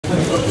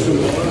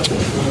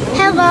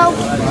Hello,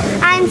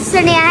 I'm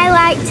Sunny. I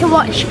like to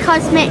watch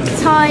Cosmic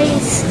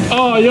Toys.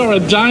 Oh, you're a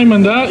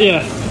diamond, aren't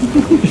you?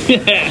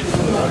 Yeah.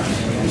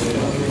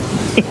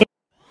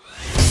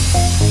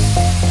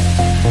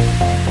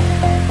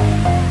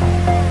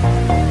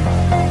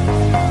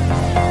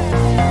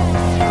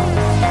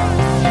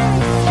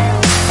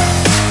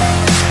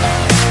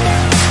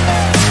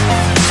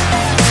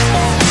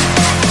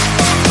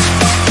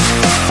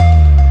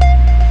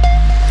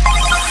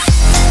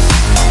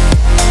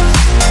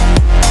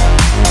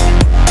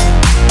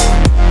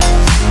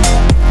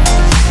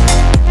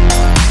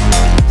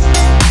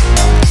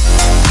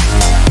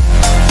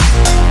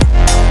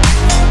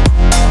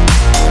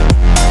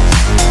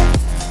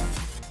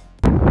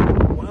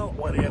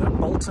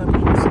 Bolton,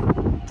 it's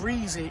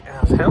breezy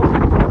as hell.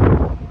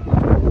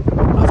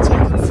 I've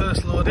taken the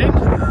first load in.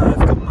 I've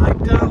got my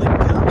darling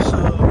car, so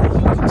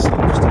you can see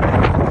just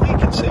about you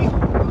can see.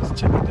 Let's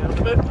check it down a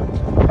bit.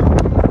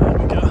 There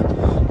we go.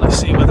 Let's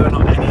see whether or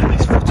not any of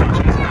this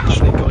footage is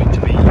actually going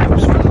to be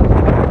useful.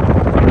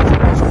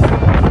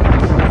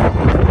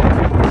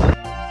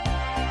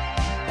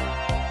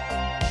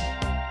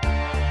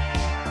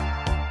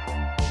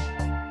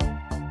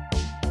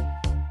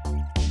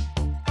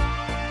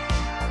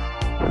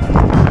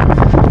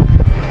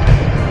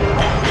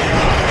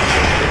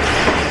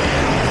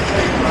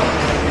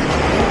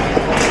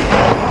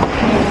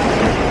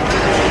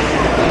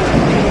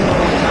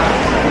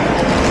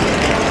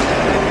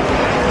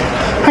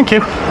 Thank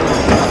you.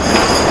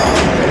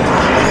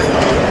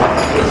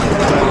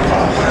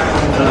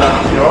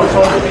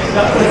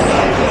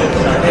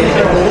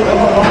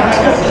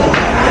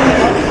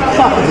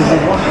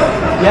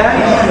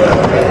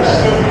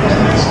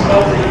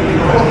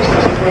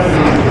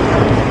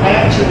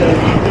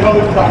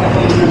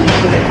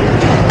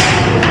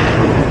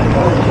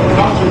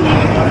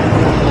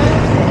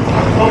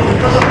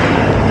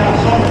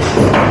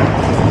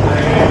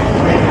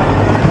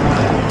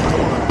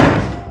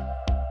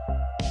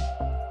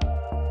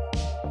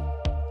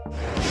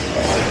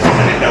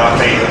 I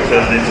think it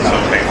turned into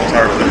something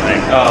terrible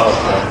thing. Oh,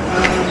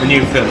 when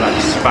you feel like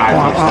a spag.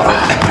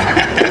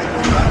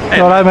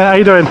 Hey. Alright mate, how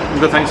you doing? I'm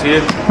good, thanks to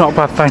you. Not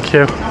bad, thank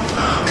you.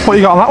 What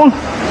you got on that one?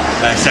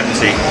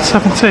 70.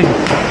 70.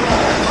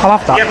 I'll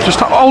have that. Yep. Just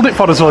hold it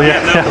for us, will you?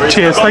 Yeah, no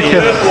Cheers, thank you.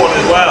 I've got the third one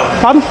as well.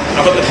 Pardon?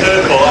 I've got the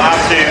third one. I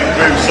have to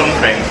move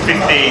something.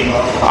 15.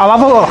 I'll have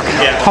a look.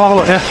 Yeah. I'll have a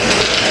look, yeah.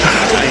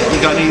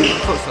 You got any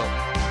footstool?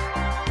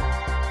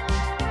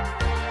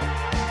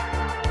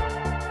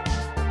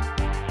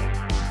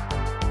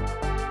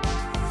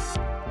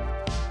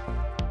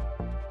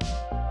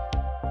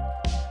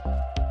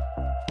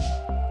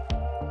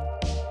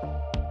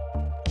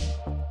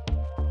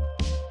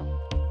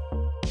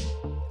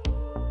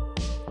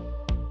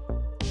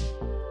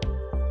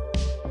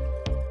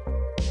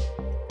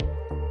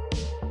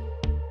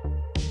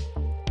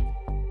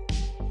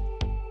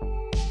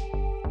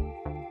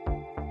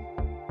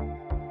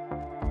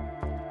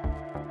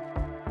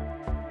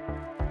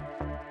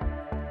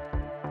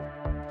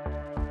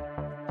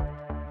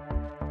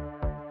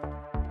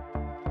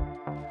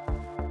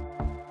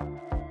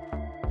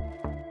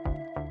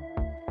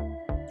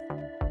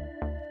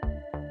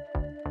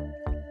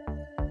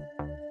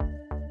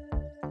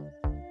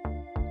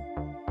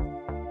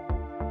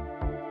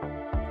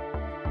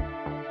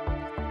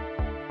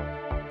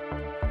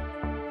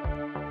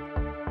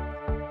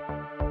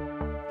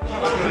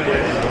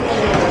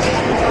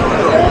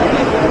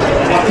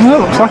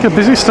 Well, looks like a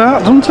busy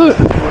start, doesn't it?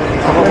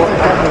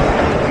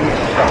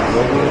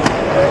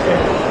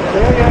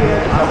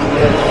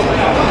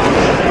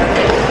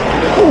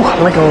 Oh,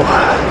 Lego.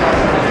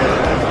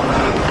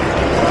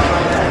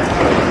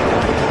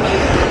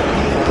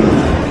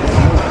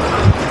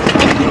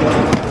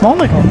 More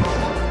Lego.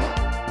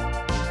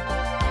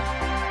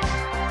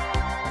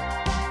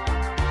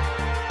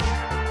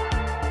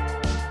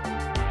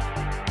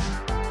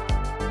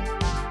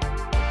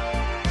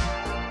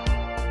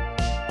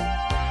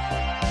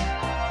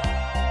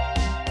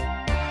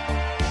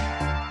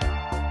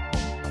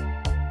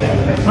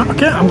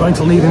 Okay, I'm going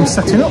to leave him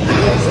setting up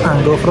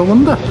and go for a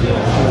wander.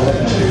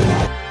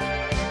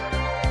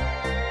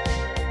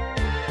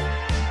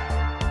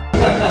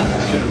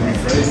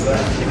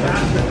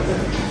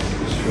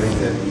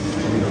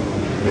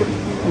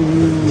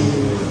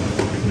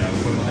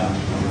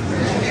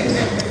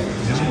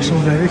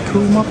 Some very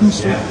cool modern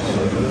stuff.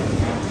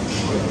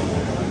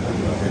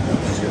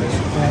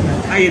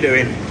 How you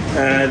doing?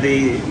 There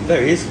he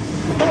is.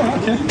 Oh,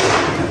 okay.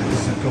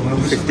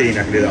 15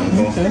 I can do that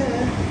one for. Okay.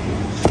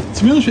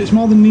 To be honest, it's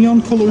more the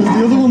neon colour of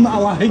the other one that I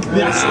like,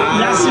 the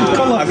acid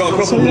colour. I've got a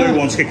couple of blue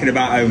ones kicking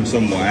about home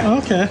somewhere.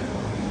 Okay.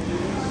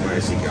 Where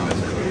is he, guys?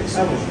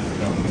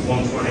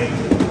 120.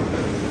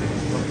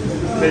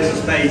 Bits of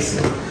space.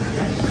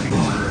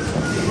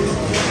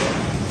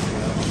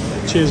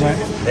 Cheers, mate.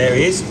 There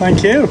he is.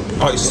 Thank you.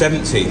 Oh, it's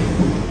 70.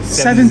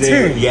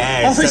 17?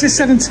 Yeah. I thought it said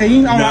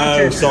 17. Oh, no,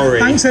 okay. sorry.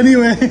 Thanks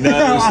anyway. No,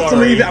 I'll have to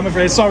sorry. leave it, I'm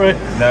afraid. Sorry.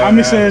 No, I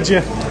misheard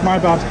you. My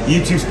bad.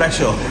 YouTube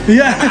special.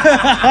 Yeah.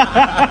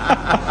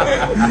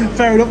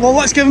 Fair enough. Well,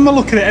 let's give him a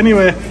look at it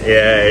anyway.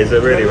 Yeah, it's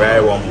a really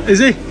rare one. Is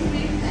he?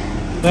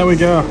 There we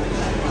go.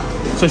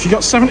 So if you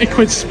got 70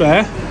 quid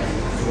spare,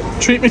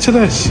 treat me to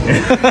this.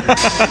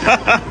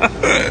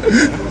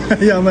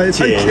 Yeah, mate.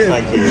 Cheers,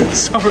 thank you.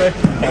 Sorry.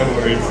 No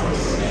worries.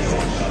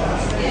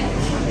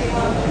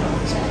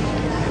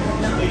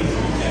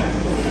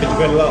 Could you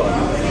go lower?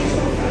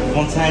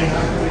 110.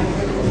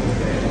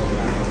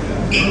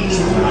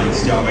 Nice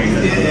job, mate.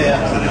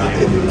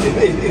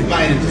 It's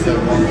buying into the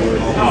one.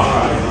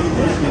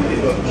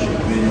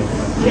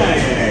 Yeah.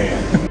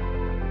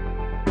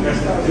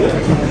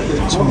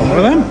 Some more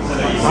of them.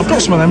 I've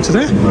got some of them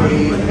today.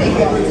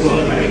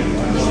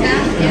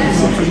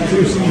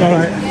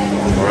 Alright.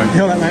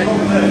 You alright, mate?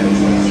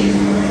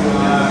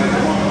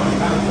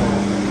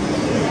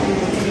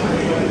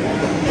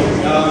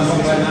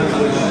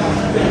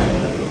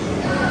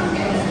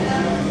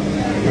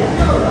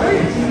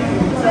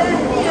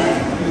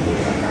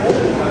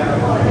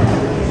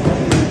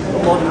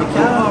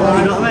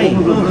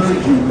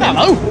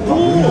 Hello.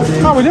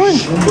 How are we doing?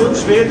 Don't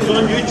swear, he's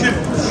on YouTube.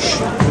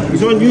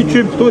 He's on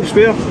YouTube, don't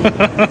swear.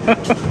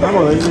 I'm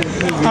alright.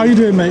 How are you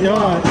doing, mate? You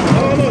alright? Oh,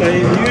 I'm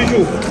alright, the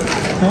usual.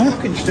 Huh?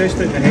 Fucking stressed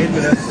out my head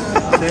with this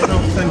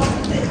setup thing.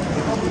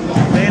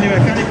 Anyway, I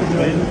can't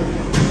complain.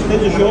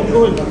 How's the shop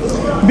going?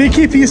 Be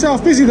keeping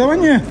yourself busy though,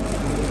 aren't you?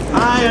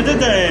 Aye, I did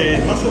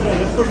Muscle Man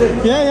yesterday.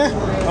 Yeah.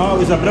 Oh, it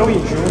was a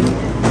brilliant show.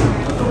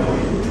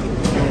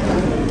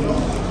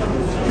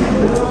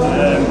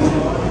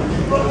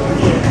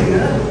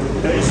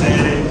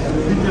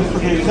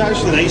 It's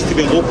actually nice to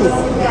be local.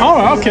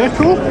 Alright, okay,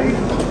 cool.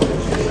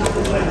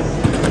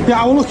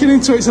 Yeah, I was looking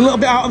into it. It's a little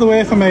bit out of the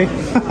way for me.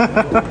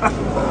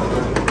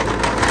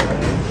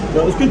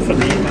 Well, it was good for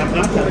me.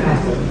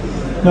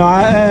 No,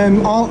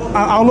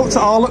 I looked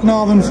at all at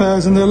Northern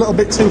Fairs and they're a little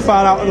bit too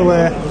far out of the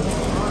way,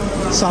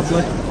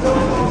 sadly.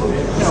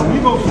 Yeah,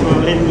 we've also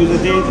got to lose a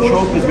day at the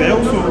shop as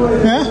well, so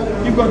Yeah?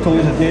 you've got to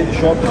lose a day at the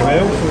shop as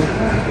well, so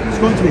it's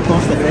going to be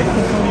cost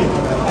effective for you.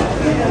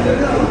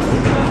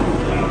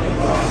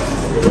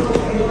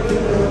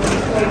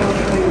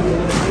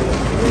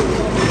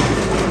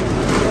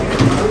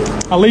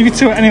 I'll leave you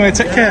to it anyway,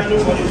 take care.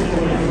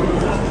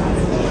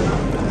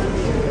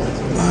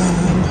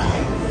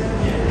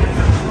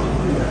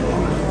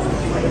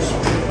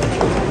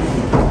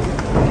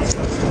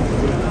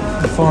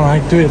 Before I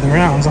do the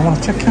rounds, I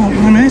want to check out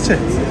my matey.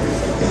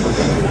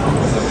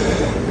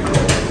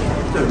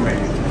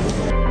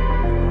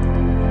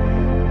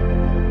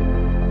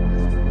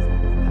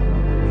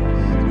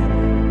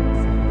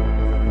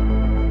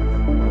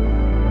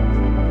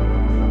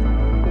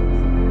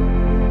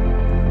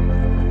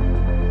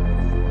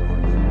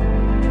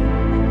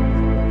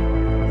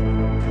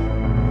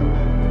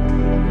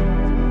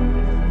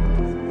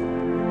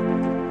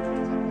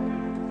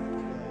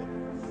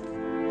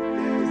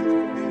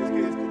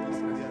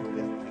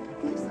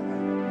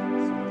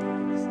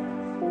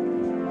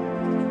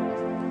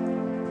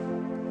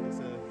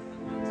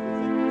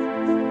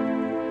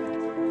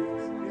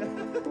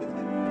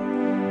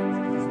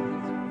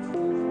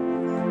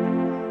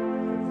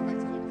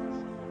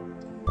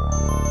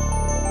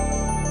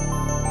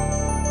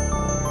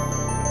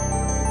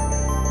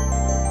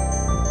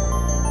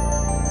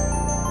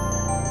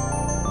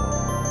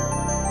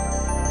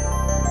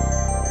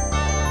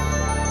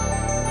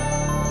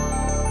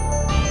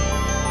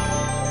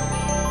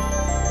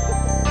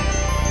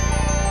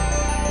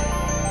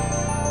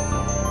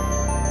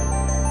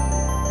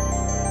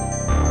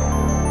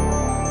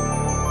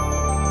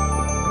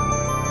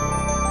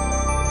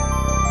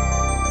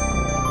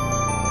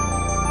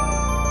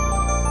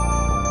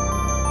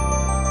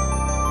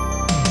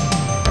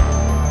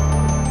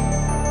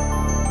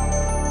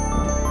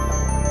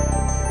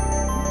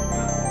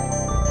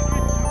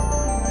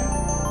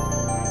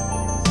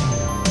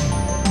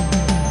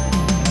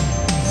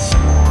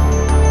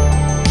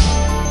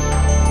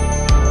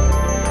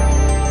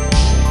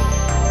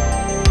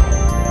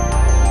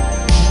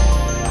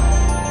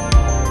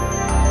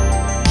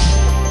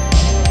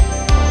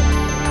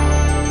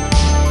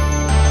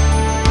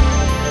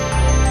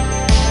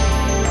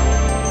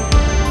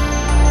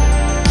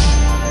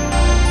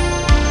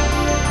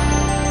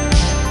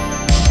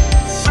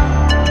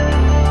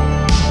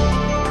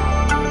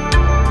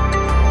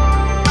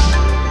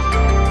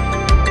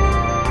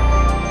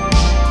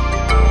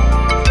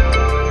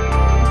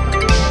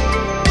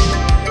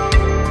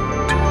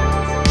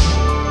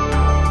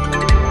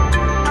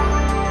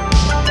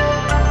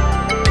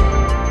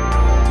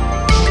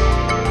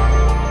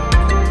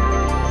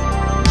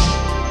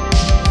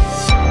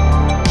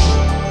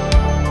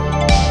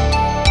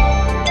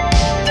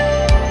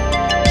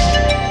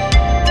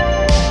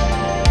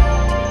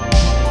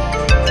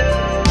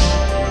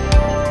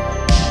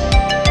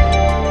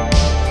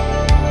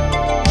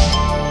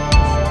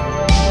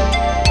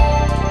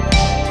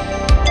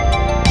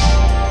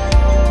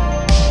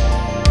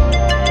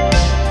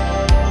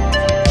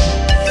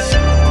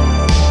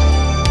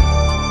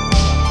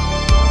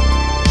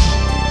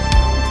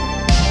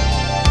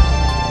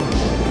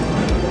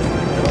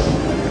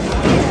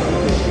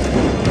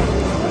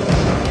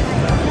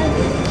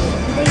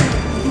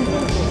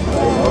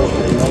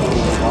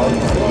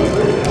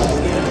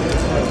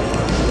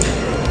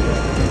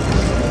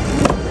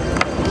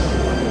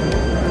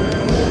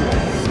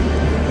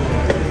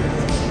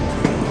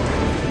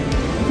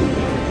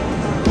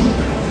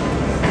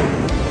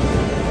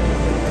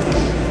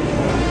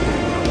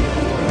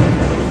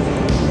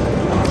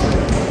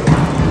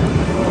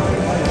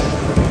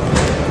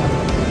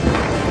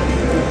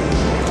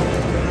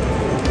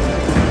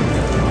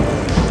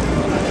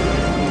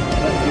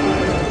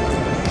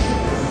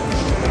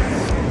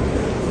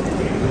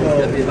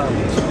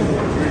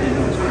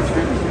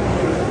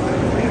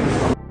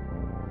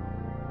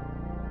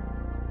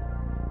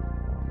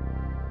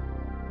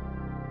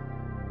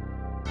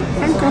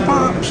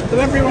 Walkabouts,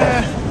 they're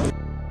everywhere.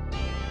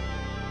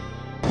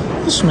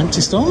 There's some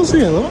empty stalls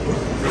here, look.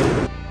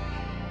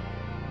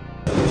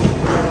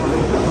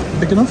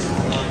 Big enough.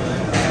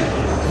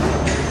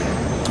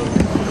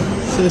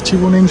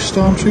 31-inch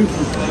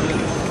Stormtrooper.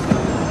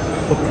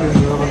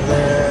 Fucking over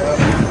there.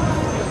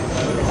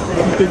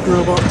 Big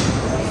robot.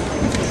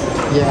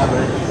 Yeah,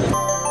 man.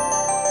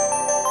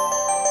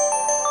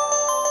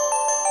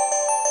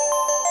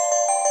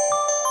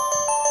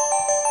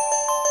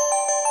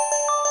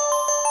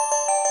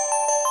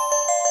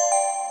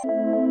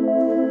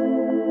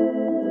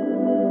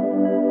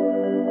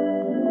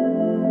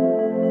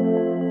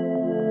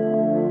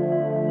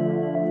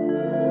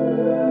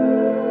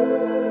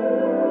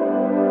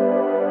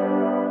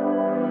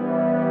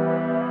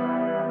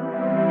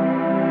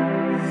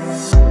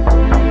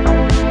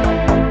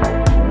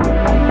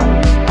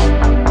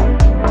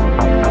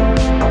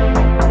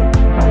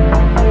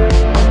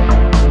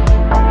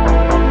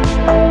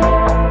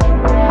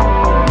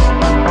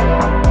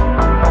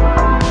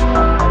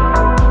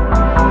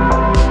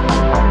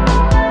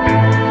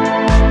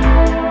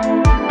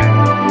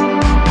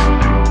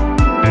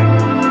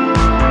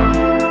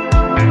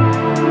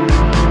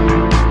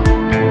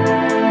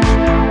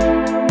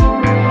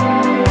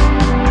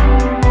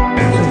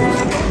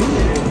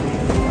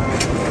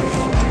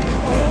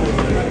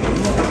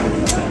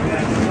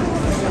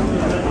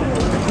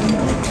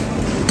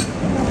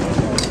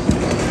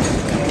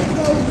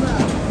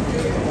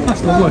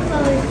 That's lovely.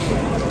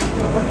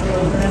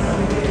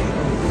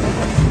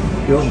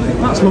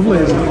 That's lovely,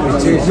 isn't it?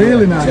 It is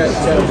really nice.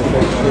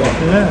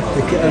 Yeah.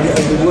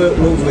 And they work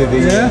lovely,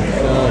 these. Yeah.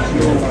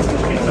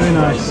 Very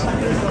nice.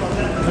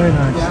 Very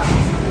nice.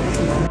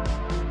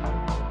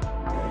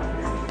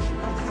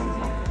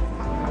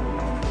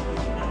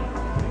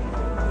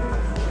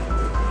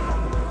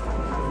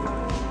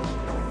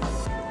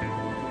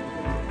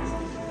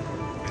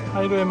 How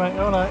you doing, mate?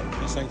 All right?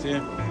 Yes, thank you.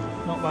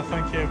 Not bad,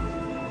 thank you.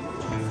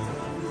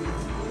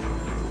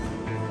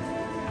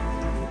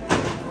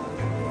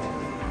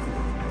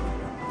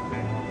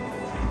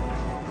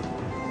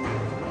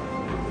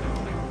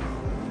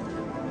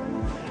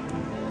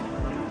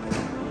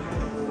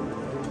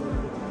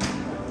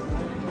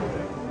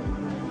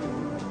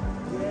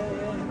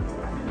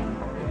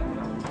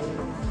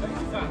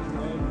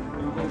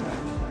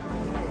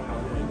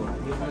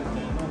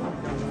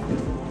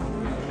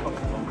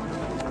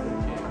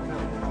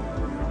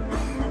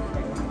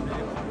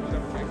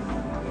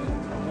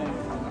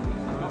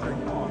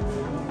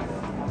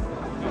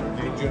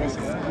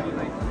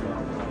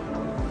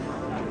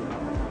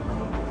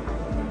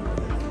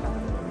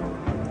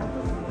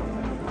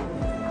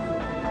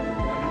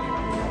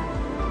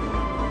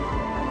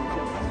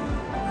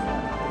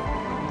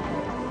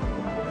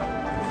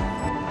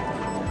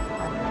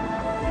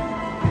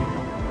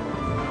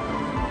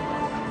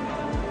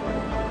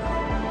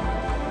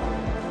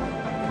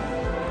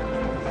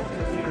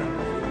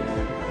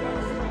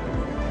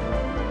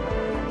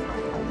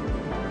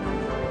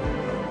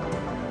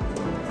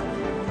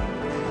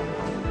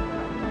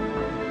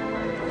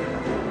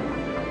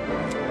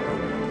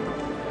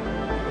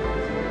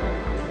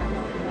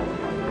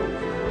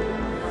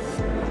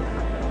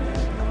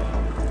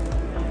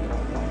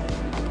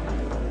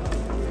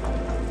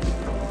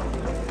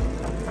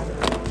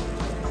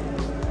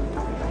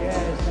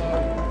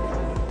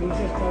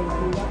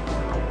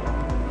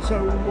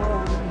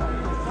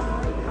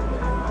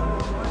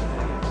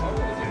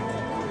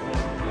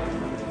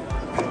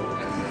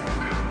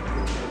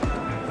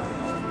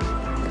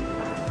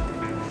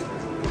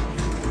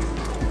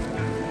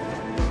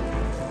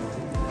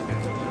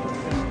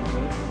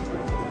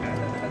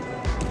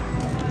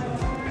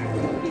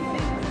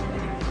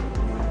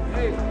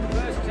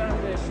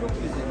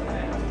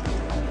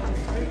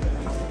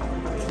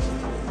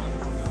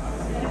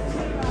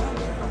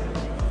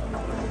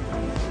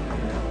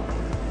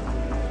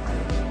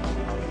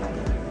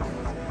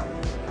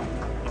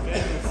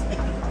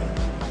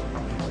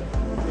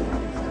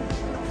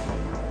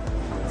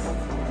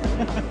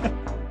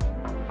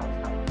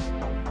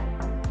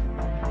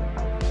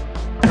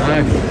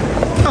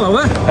 Hello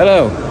there.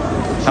 Hello.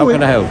 How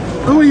can I help?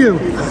 Who are you?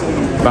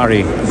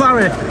 Barry.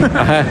 Barry.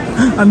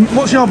 And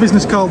what's your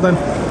business called then?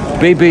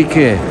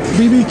 BBK.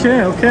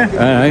 BBK, okay.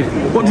 Alright.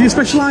 What do you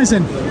specialise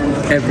in?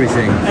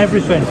 Everything.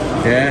 Everything.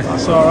 Yeah.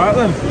 That's alright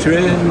then.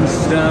 Trains,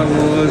 Star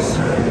Wars,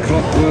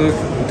 clockwork,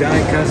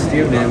 die-cast,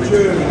 you name it.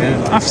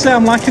 Yeah. I have to say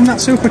I'm liking that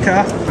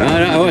supercar.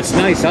 Oh, it's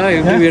nice.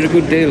 I'll give you a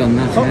good deal on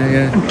that. Oh, yeah,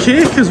 yeah. And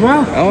cake as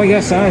well. Oh,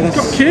 yes, that's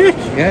Got cake?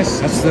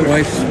 Yes, that's the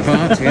wife's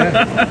part,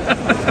 yeah.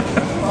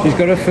 She's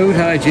got a food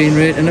hygiene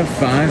rating of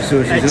 5,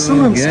 so she's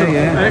excellent stuff.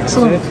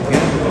 Excellent.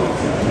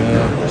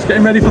 Just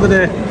getting ready for the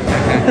day.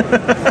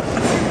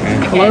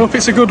 Well, I hope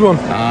it's a good one.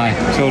 Aye,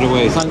 so do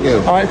we. Thank you.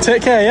 Alright,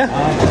 take care,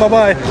 yeah?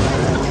 Bye-bye.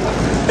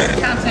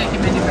 Can't take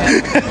him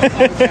anywhere.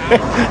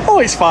 Oh,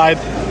 it's fine.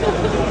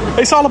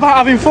 It's all about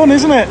having fun,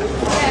 isn't it?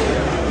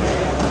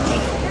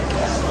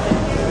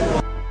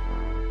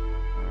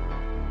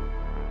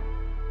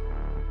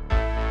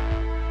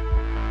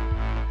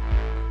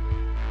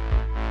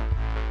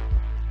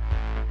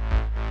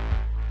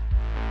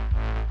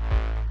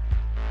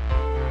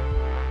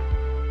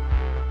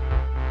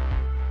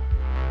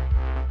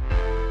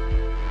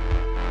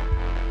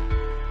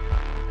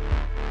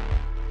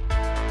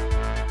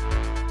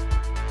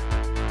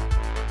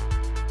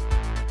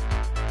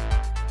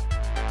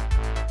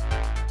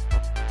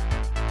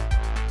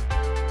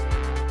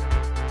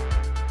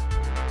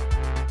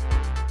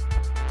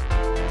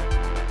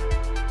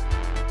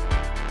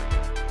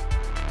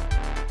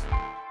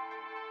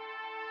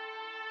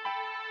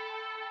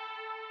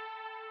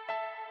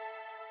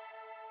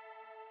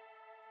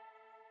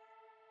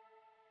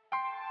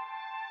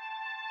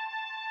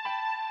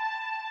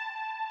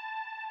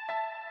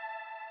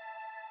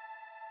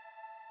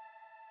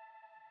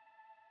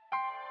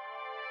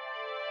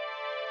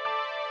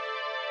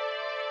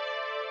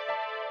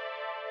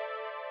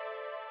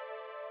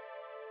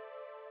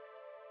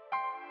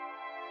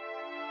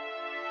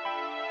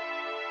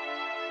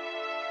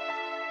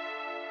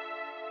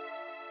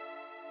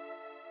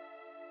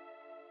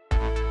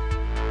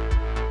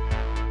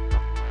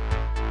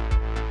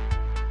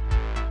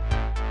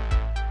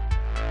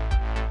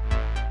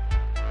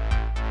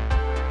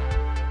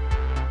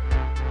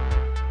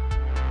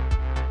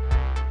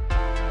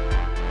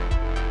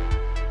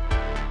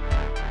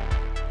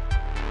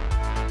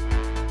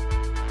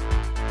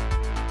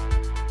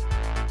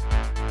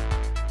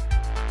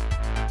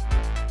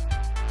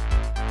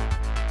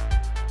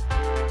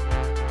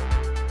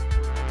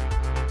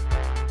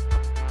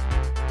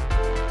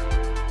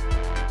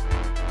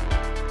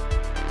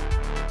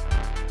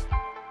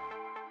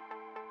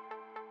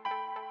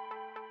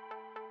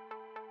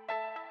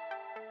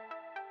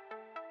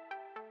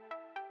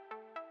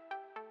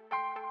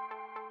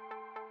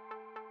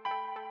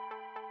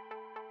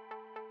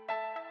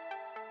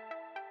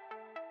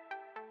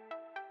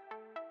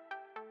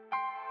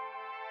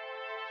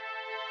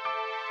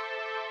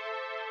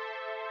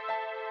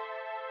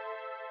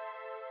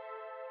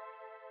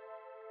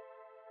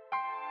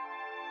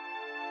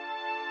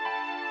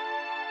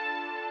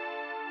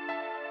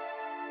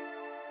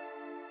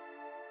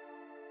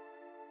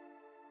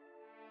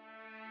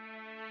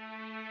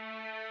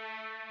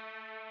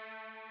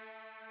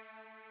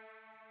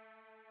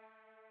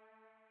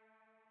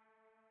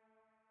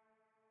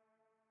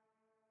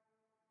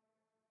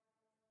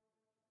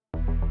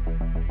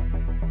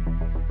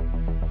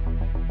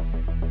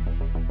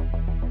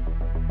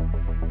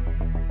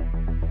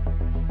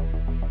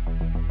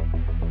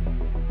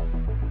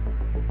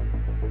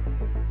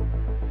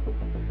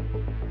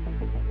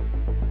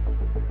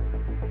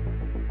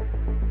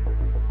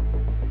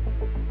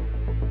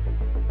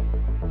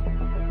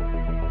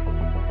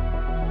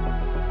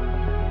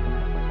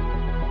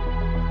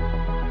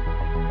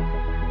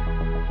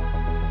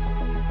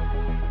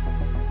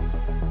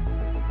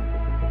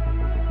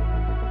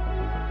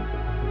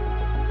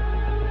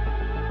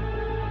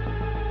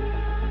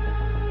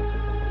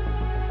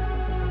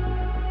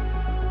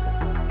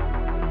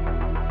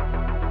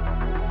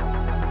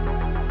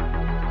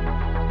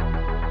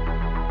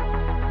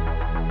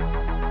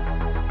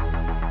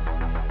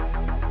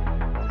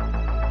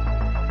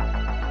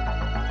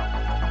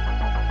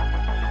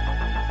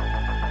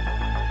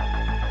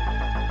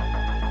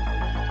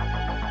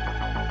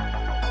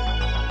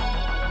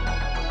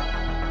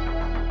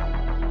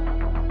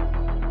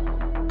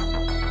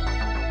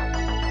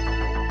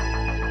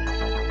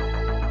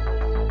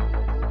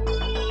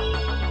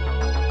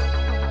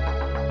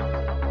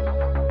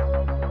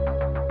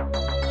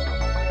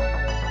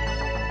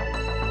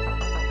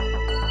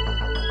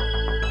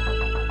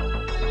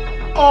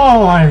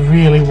 Oh, I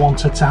really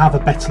wanted to have a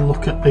better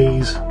look at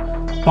these,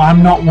 but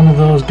I'm not one of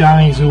those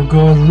guys who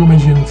go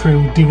rummaging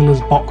through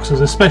dealers' boxes,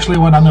 especially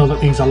when I know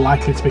that these are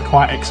likely to be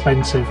quite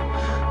expensive.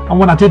 And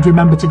when I did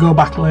remember to go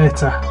back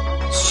later,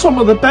 some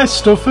of the best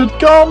stuff had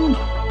gone.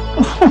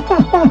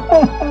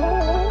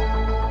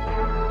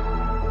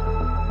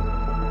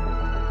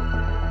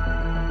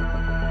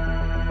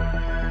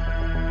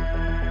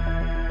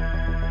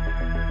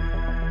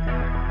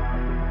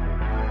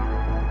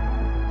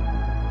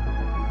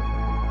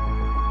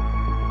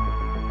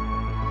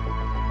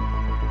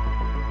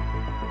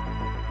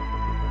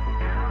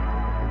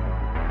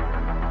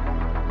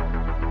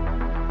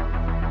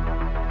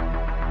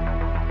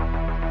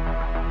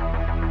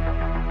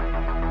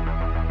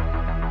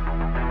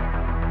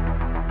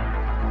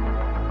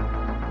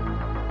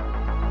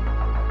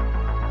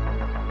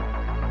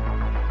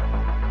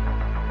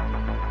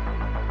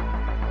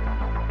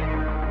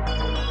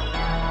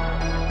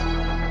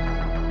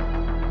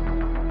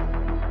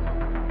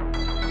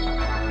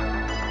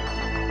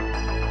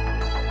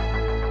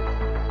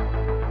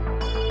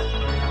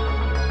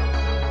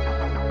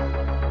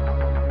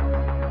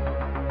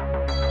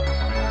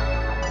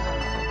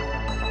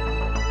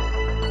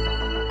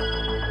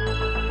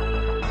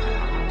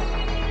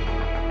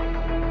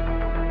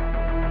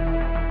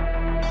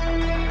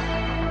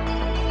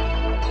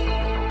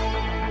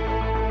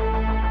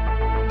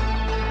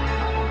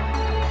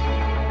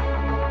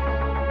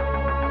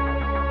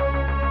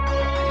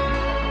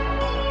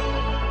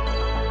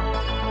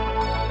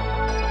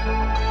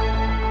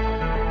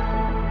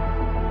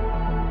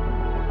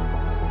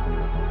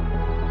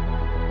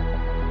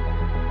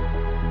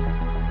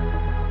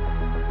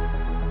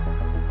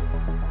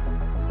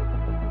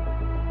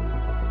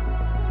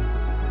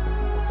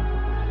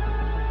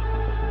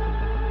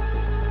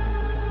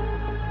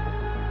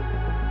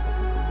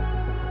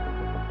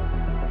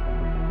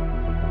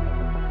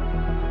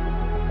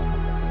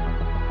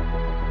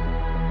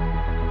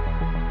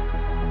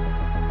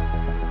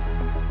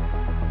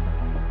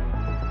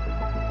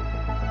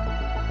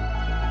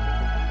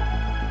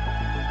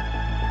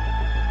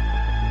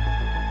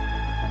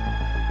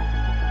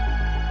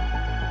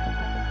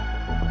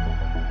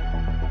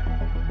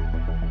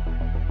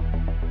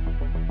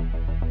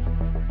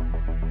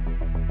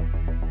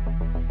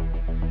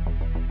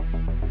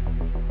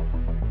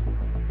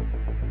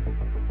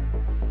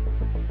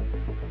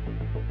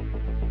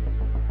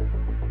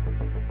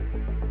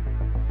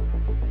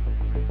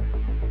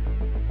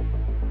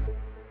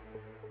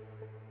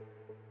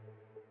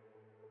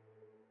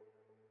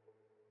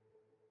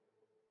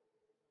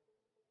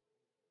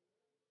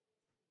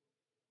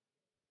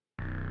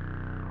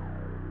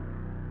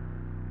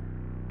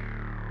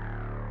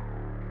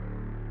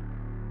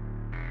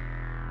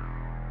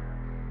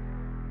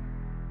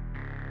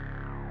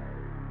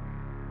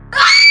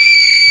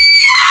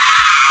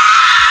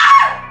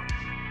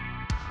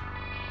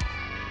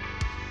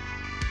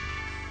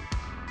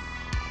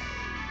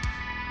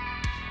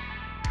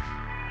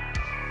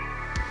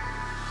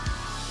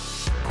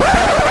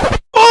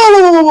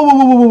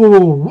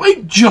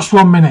 Wait just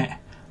 1 minute.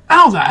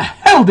 How the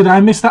hell did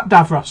I miss that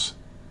Davros?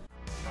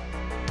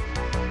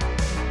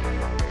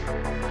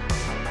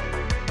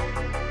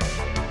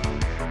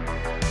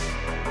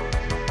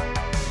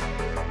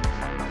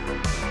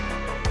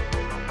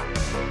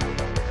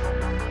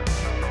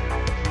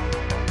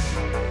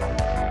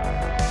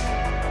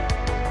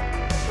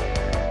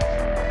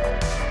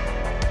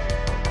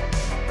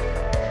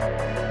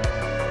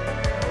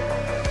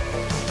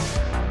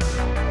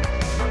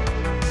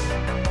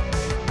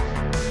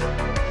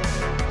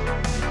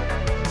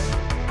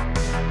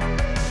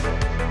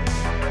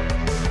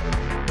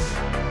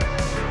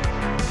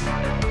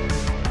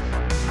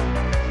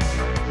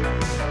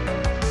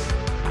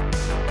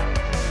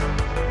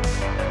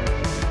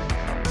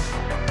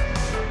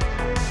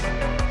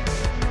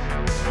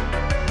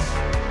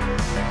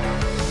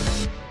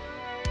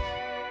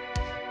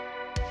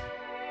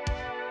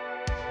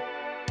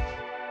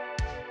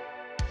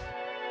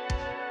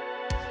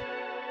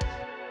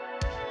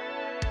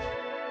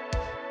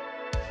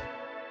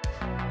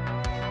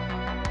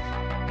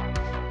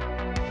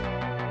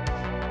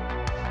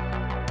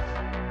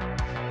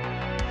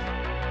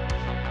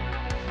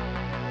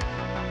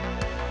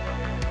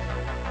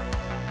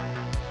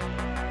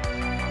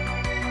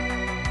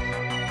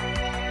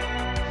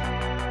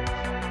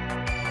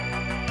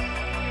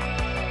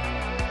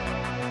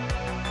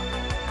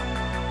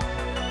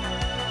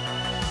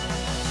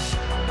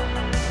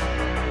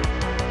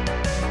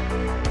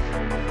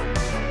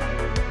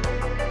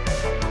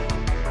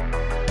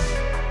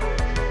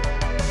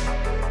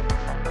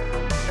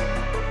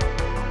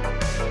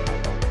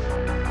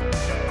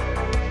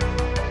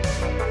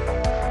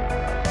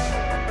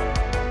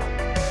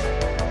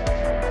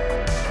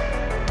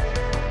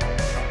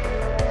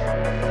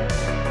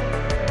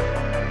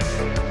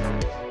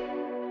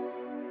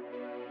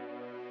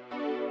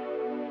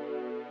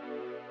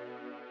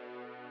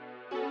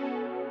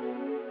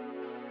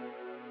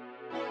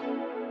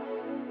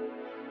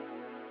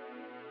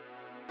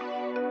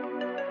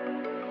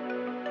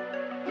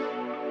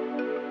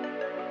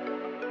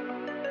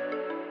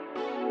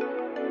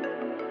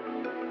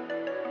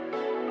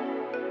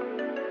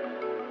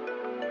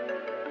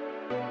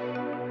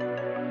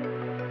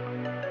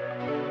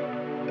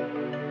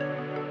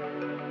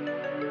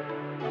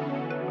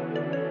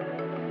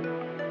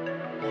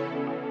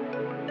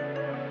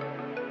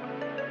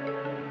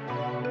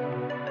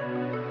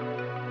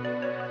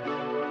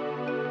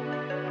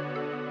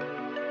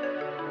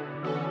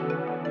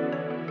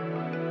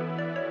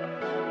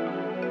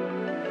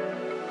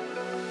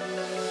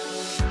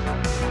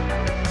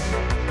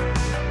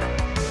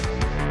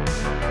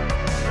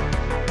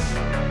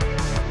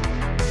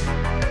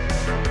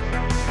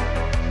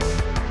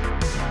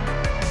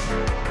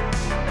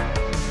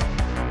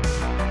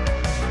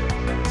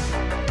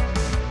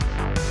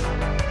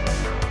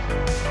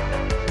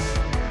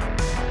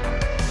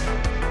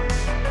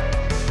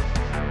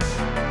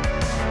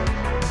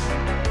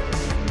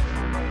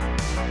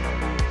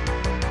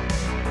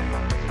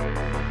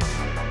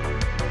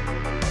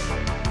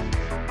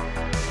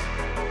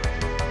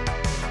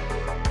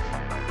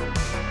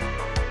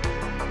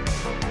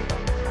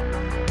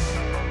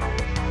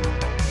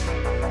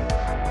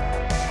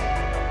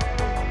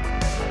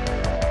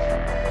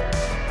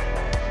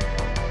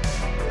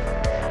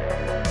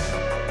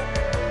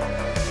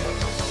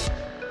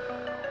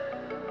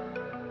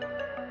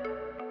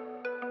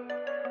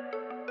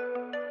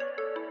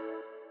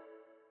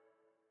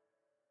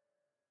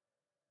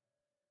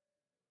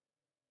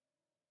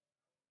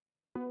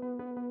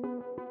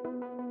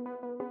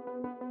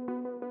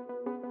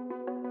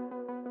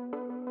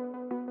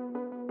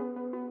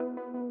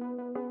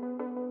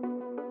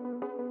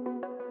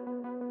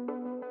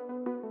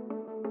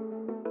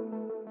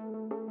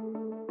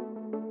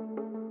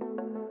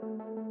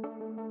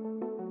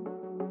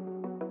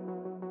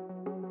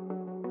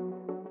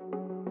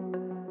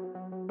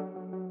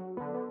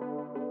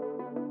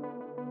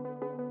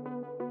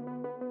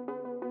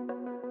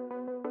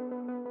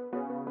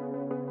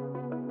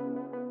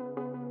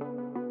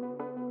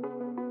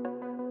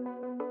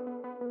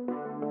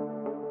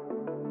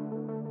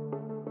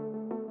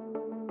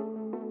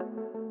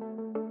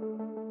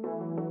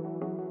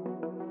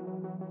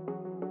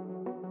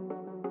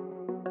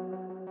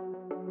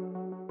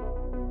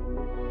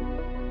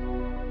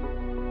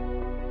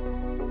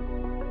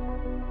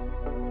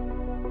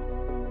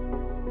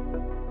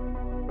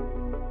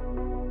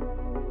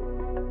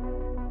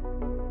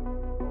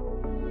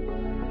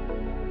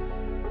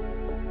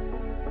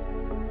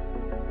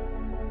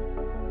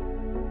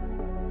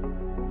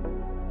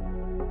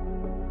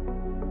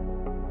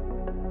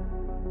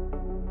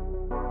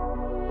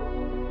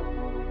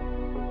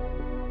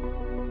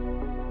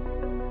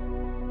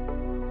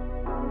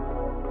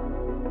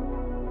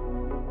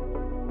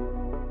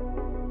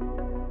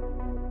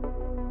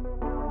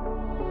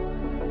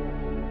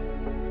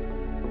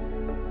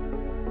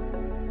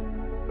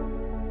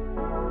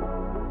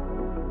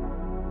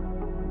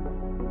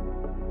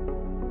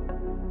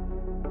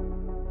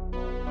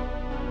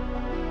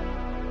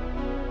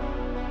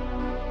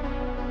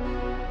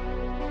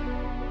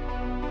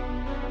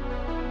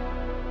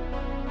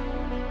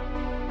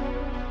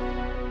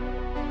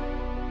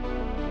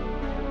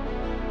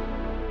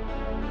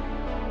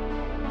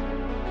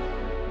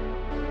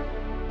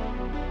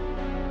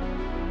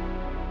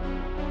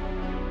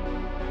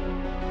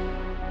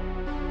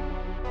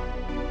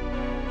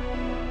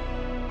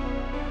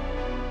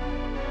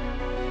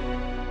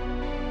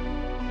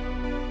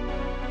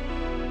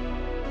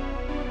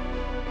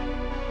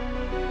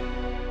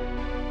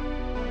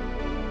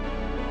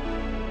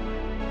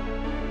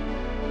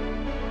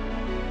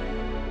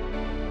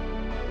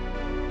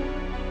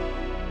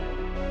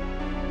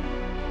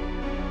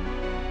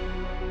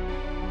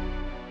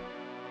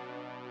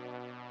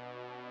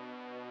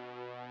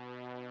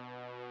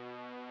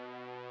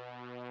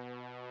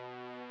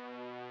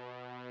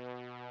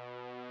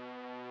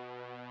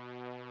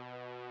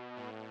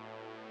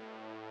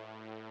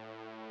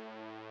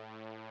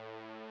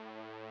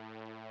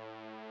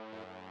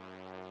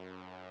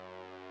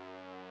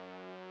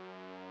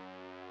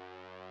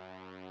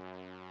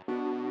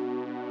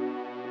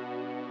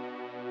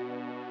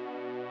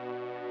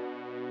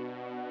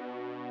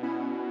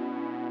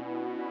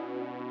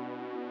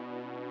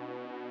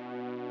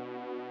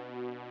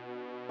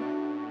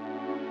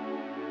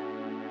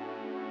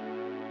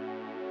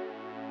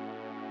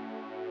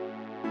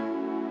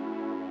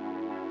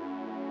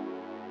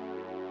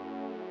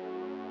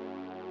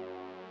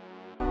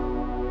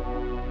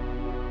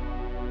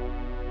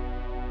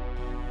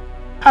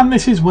 and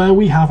this is where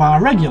we have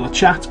our regular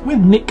chat with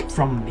Nick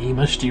from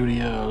Nema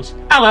Studios.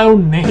 Hello,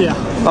 Nick. Yeah.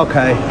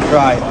 Okay,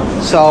 right.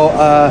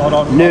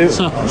 So, new.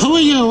 So, who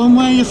are you and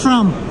where are you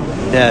from?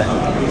 Yeah.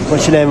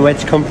 What's your name?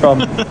 Where'd you come from?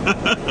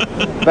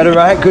 But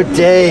alright, good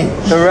day.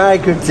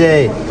 Alright, good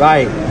day.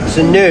 Right.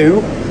 So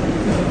new.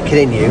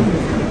 Kidding you.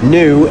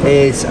 New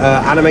is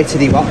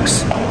animated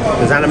Ewoks.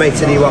 There's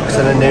animated Ewoks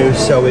and a new.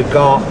 So we've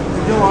got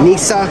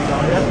Nisa,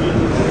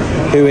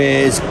 who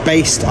is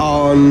based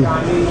on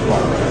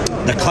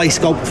the clay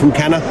sculpt from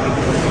Kenner.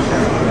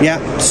 Yeah,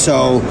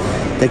 so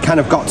they kind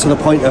of got to the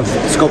point of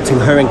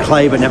sculpting her in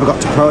clay but never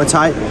got to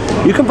prototype.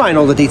 You can find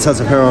all the details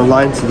of her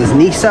online. So there's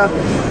Nisa,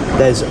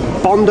 there's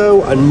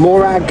Bondo and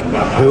Morag,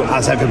 who,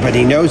 as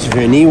everybody knows, if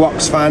you're an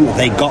Ewoks fan,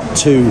 they got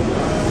to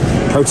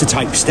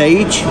prototype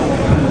stage.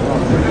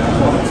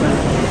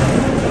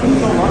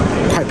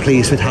 Quite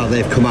pleased with how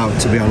they've come out,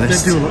 to be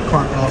honest. They do look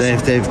quite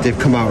awesome. They've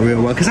come out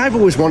real well, because I've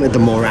always wanted the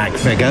Morag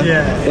figure.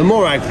 Yeah. The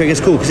Morag figure's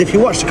cool, because if you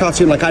watch the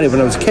cartoon like I did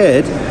when I was a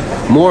kid,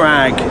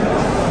 Morag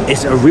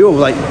is a real,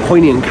 like,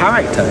 poignant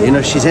character. You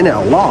know, she's in it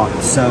a lot,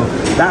 so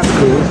that's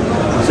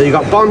cool. So you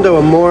got Bondo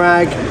and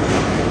Morag.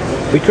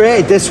 We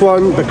created this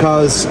one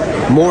because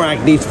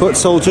Morag needs foot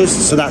soldiers,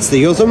 so that's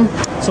the Yuzum.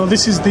 So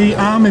this is the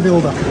army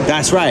builder.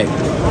 That's right.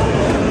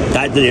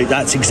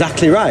 That's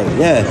exactly right,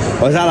 yeah.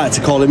 Or as I like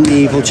to call him, the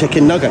evil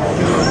chicken nugget.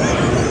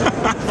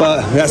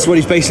 But that's what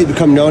he's basically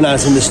become known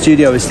as in the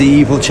studio, is the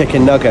evil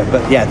chicken nugget.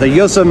 But yeah, the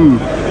Yuzum,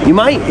 you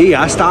might,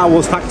 yeah, Star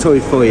Wars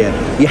factoid for you.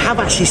 You have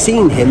actually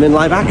seen him in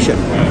live action.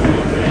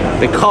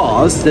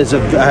 Because there's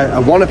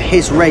one of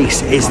his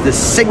race is the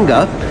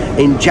singer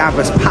in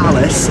Jabba's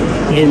palace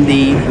in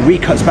the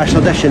recut special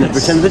edition of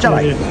Return of the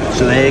Jedi.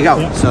 So there you go.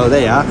 Yeah. So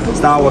there you are.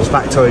 Star Wars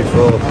factoid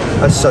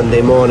for a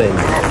Sunday morning.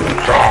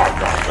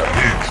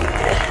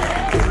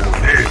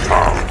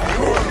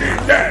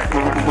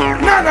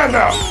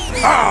 No.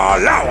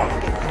 Alawa.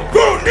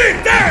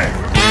 Good day.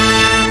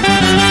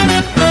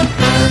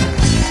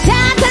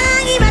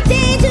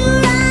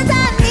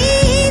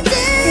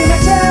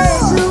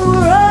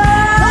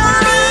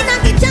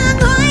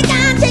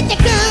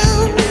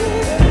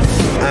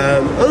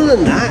 Other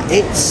than that,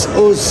 it's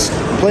us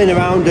playing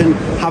around and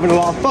having a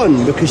lot of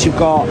fun, because you've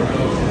got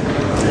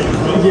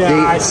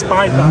I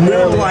spied that.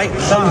 Moonlight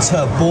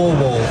Hunter ball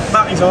wall.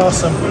 That is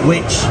awesome.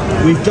 Which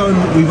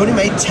we've only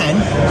made 10.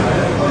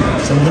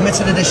 It's a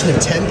limited edition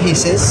of 10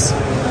 pieces.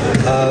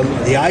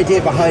 The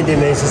idea behind him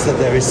is that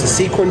there is a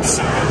sequence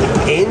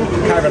in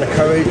Caravan of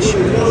Courage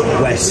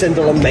where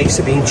Sindel and Mace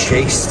are being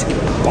chased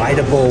by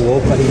the ball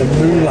wolf, and the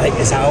moonlight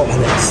is out,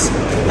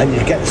 and you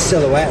get the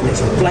silhouette, and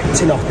it's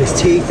reflecting off his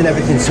teeth and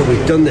everything. So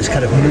we've done this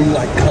kind of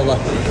moonlight colour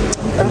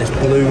and this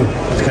blue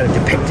is kind of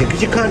depicted,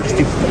 because you can't just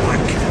do black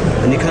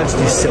and you can't just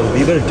do silver.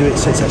 You've got to do it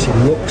so it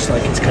actually looks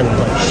like it's kind of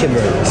like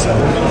shimmering. So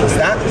there's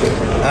that.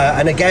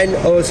 And again,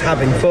 us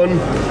having fun.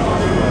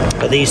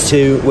 These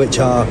two, which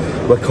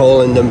we're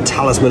calling them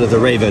Talisman of the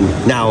Raven.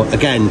 Now,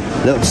 again,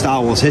 little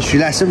Star Wars history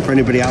lesson for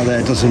anybody out there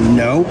that doesn't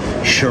know.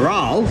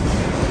 Sharal,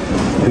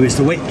 who is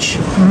the witch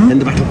in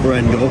the Battle for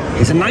Endor,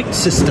 is a Night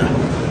Sister.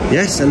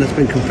 Yes, and it's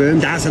been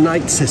confirmed as a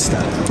Night Sister.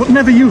 But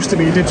never used to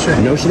be, did she?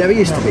 No, she never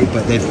used to be,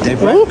 but they've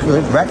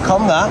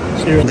retconned that,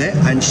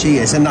 and she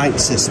is a Night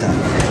Sister.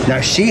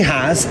 Now, she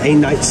has a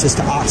Night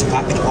Sister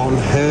artifact on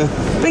her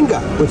finger,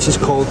 which is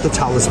called the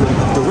Talisman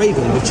of the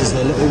Raven, which is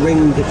a little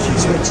ring that she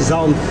switches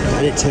on,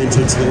 and it turns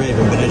into the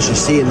Raven. But as you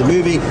see in the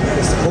movie,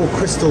 it's the whole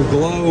crystal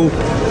glow,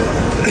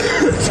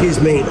 excuse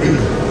me,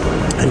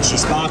 and she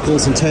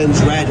sparkles and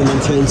turns red and then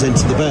turns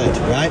into the bird,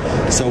 right?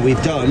 So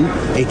we've done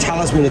a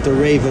Talisman of the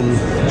Raven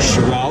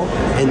Sharal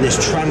in this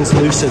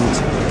translucent,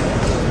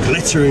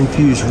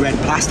 glitter-infused red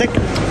plastic.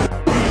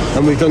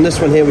 And we've done this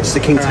one here, which is the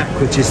King Tech,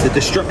 which is the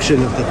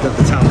destruction of the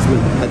talisman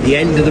at the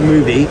end of the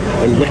movie,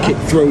 when Wicket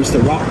throws the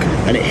rock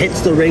and it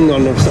hits the ring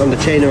on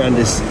the chain around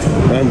his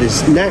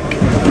neck,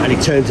 and he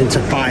turns into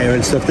fire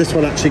and stuff. This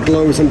one actually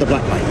glows under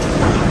black light.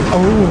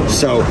 Oh.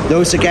 So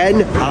those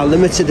again are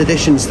limited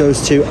editions,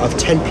 those two, of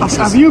 10 pieces.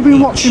 Have you been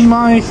watching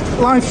my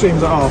live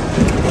streams at all?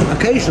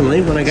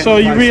 Occasionally, when I get. So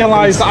you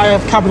realise that I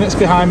have cabinets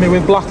behind me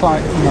with black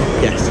light?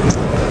 Yes.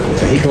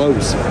 So he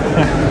glows.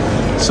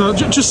 Yeah. So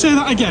just say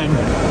that again.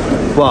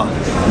 What?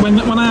 When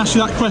I asked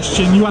you that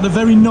question, you had a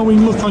very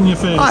knowing look on your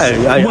face.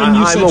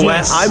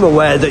 I'm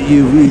aware that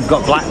you've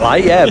got black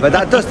light, yeah, but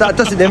that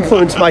doesn't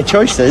influence my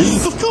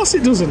choices. Of course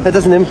it doesn't. That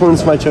doesn't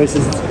influence my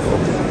choices.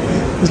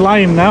 He's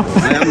lying now.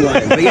 I am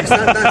lying, but yes,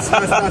 that's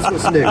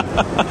what's new.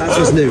 That's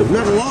what's new.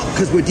 Not a lot,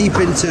 because we're deep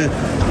into,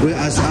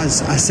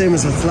 as same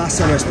as the last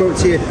time I spoke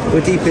to you,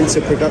 we're deep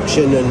into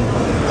production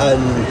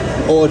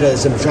and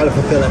orders and trying to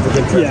fulfill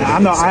everything. Yeah, I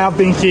know. I have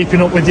been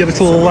keeping up with your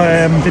little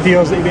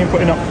videos that you've been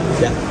putting up.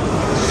 Yeah.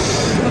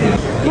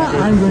 Yeah,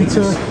 I'm going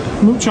to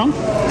mooch on,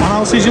 and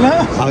I'll see you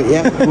later. Oh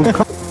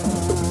yeah.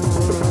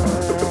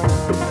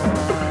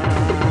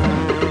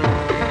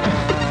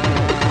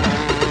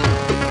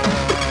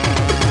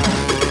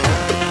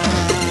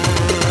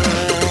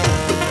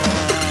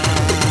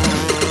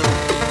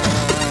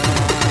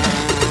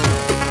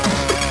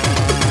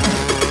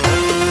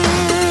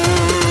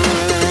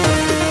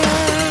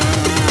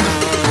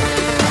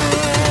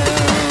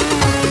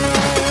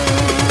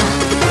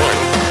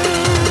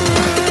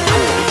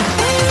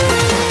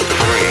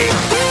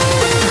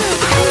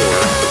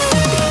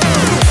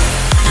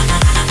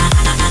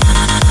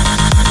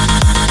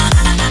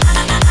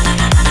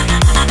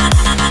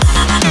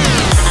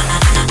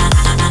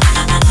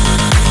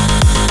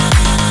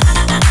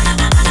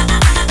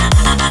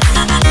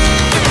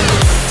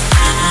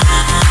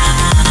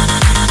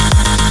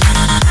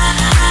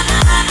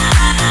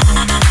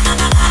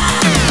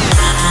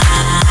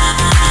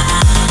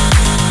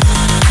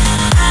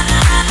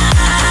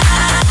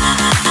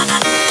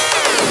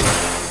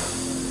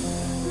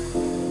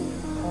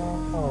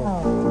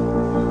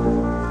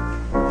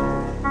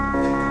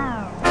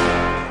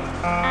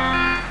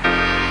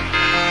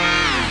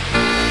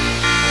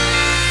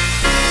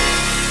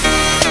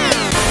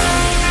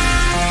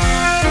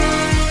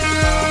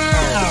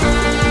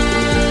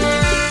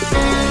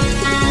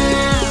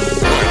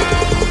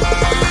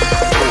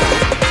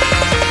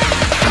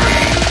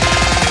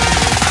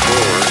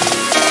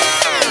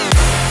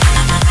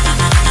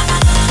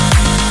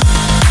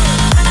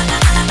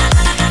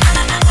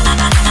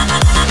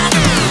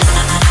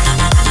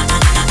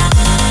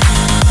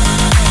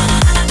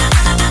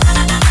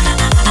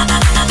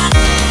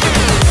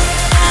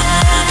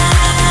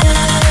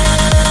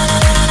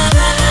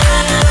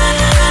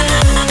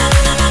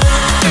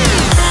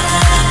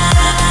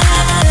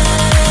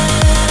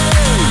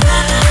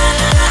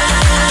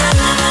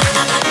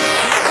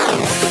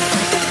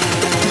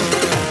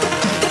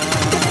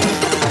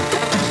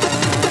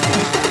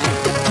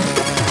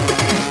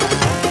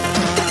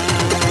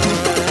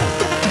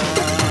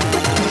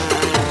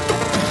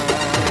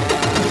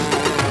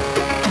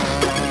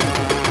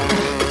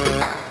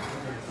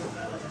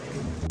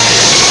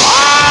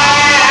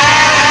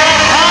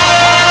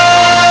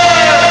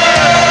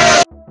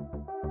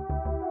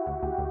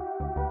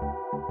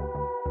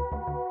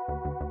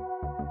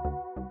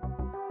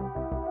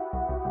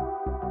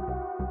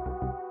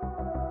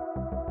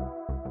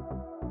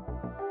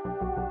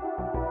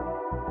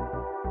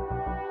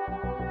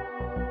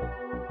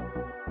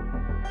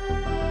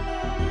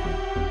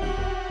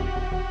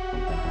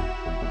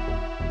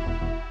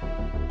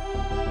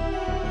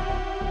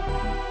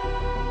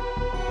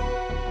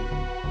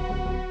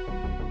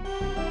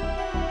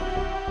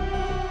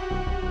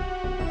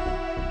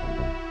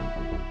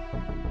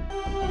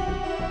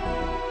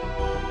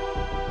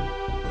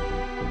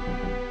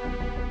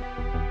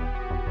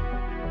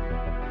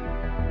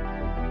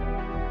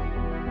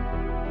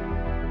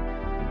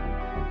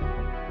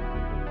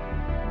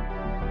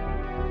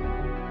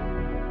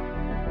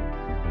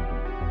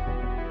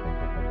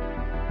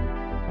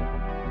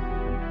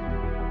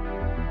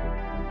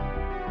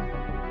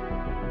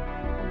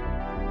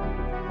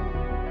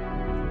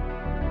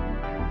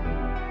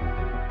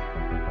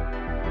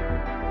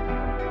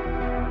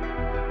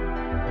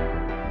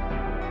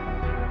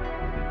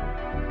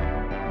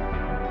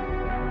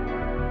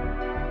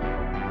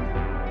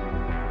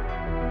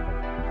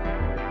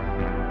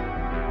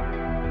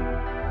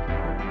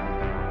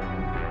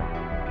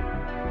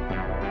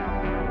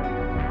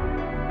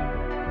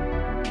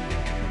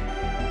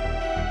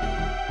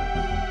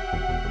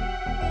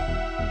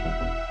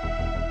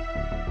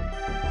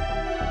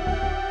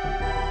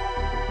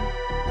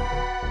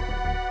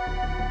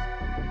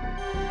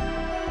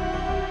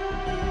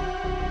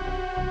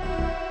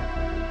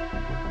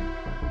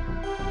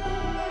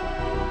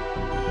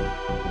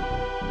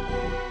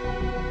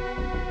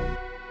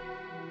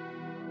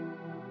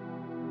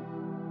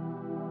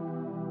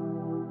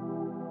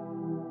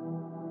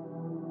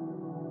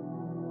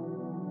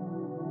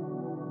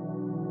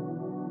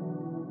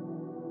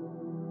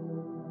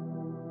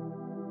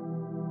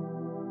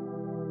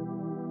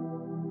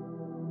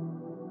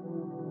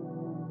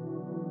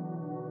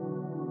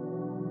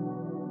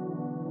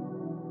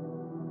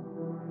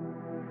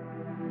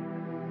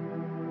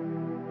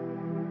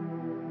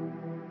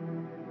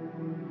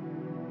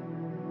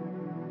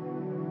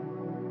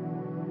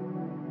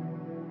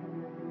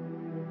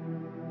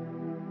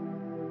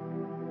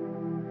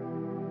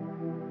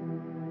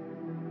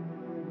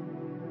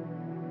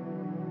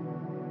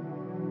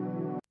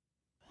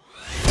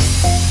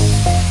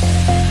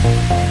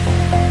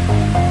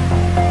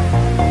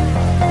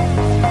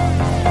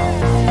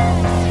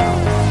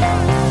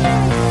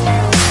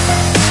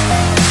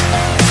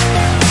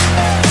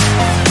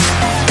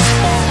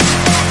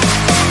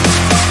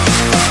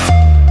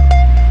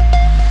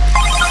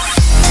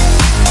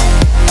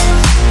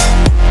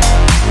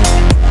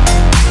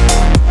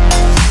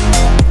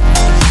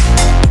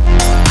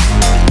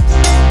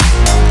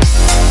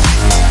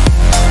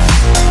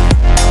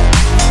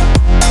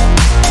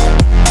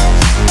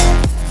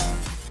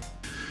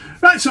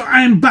 Right, so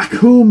I am back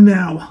home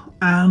now,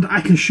 and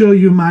I can show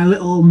you my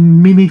little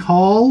mini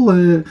haul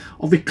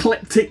of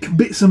eclectic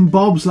bits and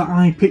bobs that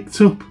I picked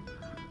up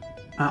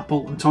at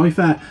Bolton Toy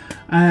Fair.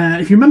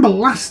 If you remember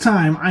last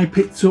time, I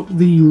picked up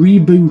the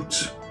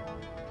Reboot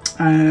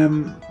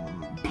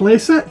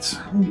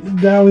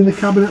playset down in the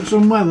cabinet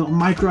somewhere, little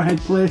micro head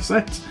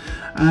playset.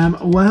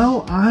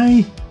 Well,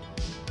 I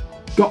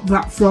got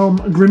that from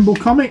Grimble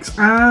Comics,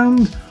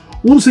 and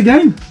once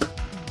again,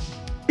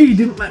 he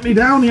didn't let me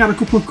down. He had a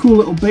couple of cool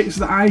little bits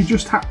that I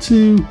just had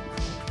to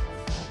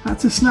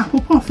snap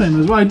up off him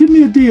as well. He did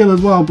me a deal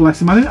as well,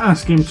 bless him. I didn't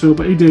ask him to,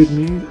 but he did.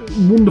 And he's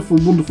a wonderful,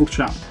 wonderful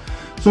chap.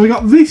 So we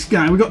got this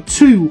guy. We got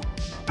two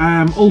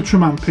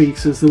Ultraman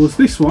pieces. There was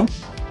this one.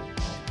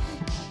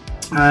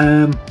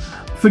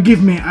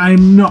 Forgive me,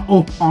 I'm not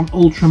up on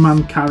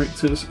Ultraman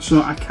characters,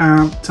 so I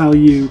can't tell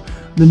you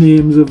the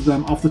names of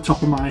them off the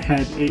top of my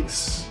head.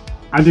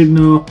 I didn't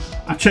know.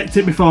 I checked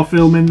it before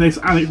filming this,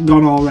 and it's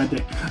gone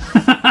already.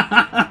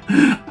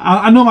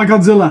 I know my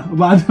Godzilla,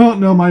 but I don't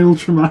know my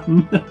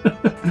Ultraman.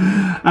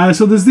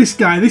 So there's this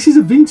guy. This is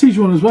a vintage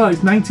one as well.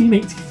 It's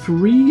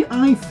 1983,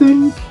 I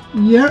think.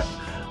 Yeah,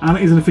 and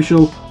it is an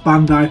official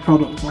Bandai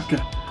product. It's like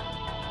a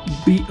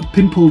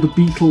pimpled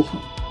beetle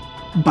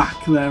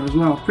back there as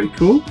well. Pretty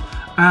cool.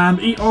 And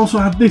he also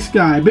had this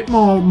guy, a bit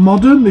more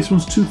modern. This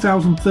one's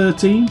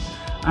 2013.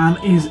 And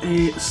is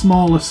a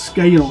smaller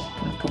scale.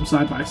 Come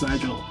side by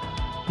side,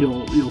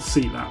 you'll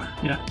see that.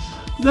 Yeah,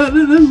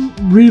 they're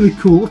really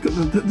cool. Look at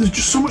there's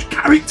just so much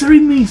character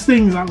in these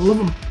things. I love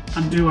them.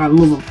 I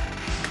love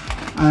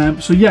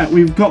them. So yeah,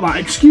 we've got that.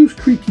 Excuse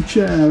creaky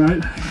chair,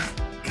 right?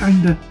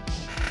 Kinda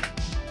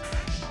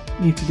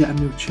need to get a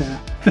new chair.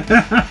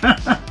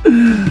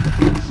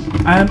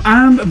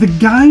 And the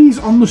guys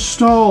on the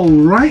stall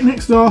right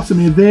next door to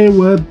me, they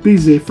were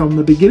busy from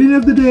the beginning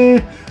of the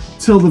day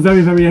till the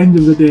very, very end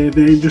of the day.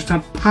 They just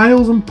had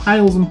piles and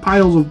piles and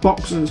piles of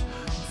boxes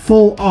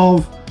full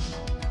of,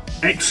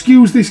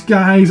 excuse this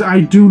guys, I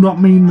do not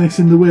mean this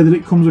in the way that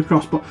it comes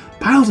across, but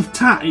piles of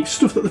tat. It's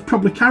stuff that they've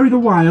probably carried a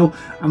while,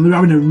 and they're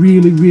having a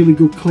really, really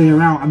good clear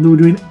out, and they were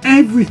doing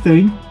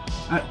everything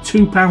at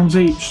 £2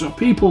 each, so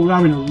people were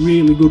having a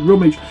really good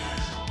rummage.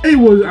 It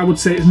was, I would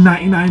say, it's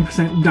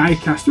 99% die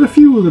cast. There were a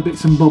few other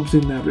bits and bobs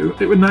in there, but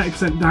it was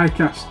 90% die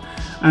cast.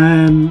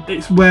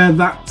 It's where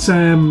that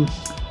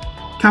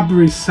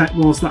Cadbury's set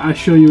was that I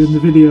show you in the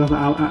video that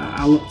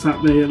I looked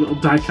at, the little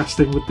die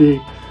casting with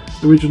the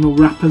original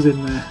wrappers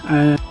in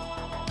there.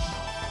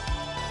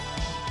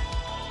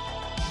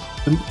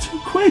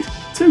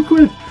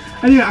 £2.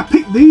 Anyway, I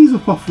picked these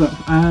up off them.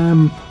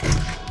 I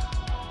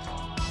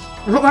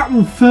got that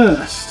one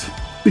first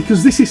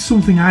because this is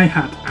something I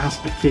had as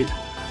a kid.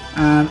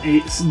 And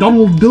it's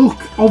Donald Duck,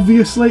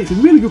 obviously. It's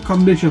in really good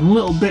condition, a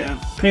little bit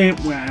of paint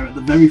wear at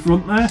the very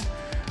front there.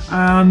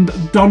 And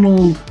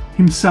Donald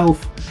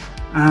himself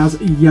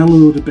has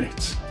yellowed a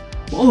bit,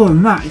 but other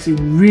than that, it's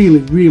in really,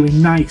 really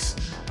nice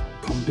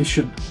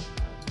condition.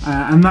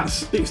 And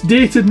it's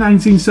dated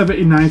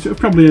 1979, so it's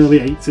probably early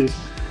 80s,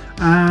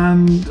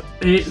 and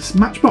it's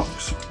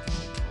Matchbox.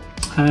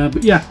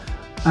 But yeah,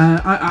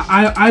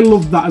 I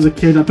loved that as a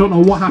kid. I don't know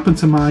what happened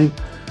to mine,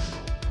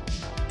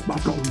 but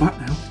I've got one back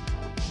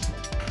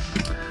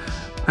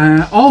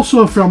now.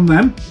 Also from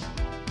them,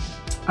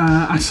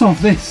 I saw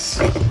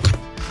this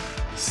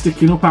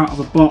sticking up out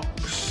of a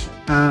box,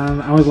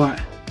 and I was like,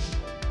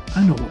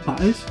 I know what that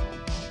is.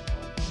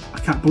 I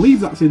can't believe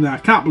that's in there. I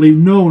can't believe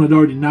no one had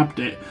already nabbed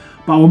it.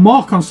 But I was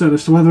more concerned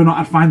as to whether or not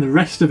I'd find the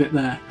rest of it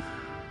there.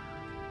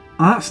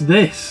 And that's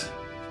this.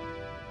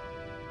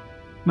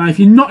 Now, if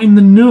you're not in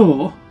the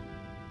know,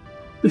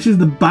 this is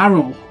the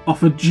barrel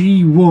off a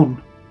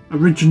G1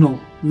 original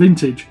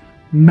vintage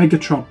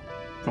Megatron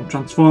from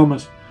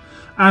Transformers.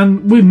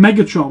 And with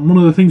Megatron, one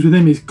of the things with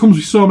him is it comes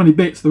with so many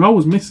bits, they're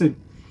always missing.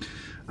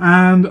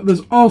 And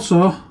there's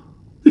also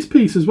this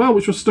piece as well,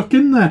 which was stuck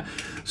in there.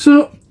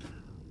 So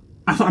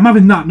I thought I'm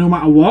having that no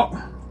matter what.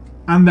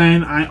 And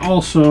then I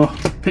also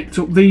picked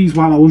up these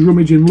while I was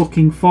rummaging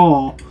looking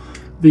for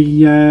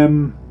the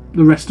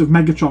rest of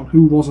Megatron,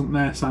 who wasn't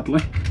there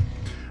sadly.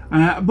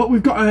 But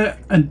we've got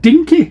a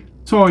Dinky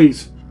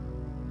Toys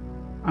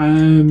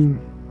London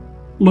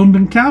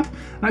cab.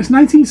 That's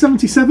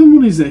 1977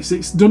 one is this.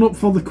 It's done up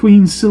for the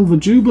Queen's Silver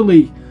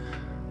Jubilee.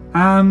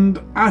 And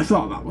I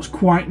thought that was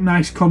quite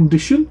nice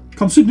condition,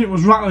 considering it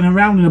was rattling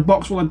around in a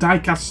box full of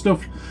die-cast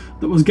stuff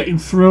that was getting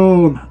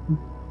thrown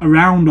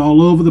around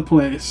all over the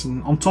place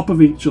and on top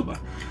of each other.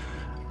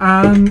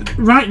 And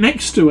right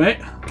next to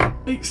it,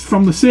 it's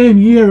from the same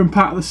year and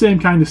part of the same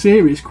kind of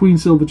series, Queen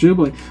Silver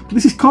Jubilee. But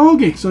this is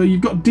Corgi, so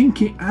you've got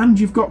Dinky and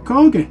you've got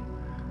Corgi.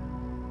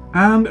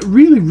 And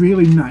really,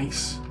 really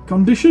nice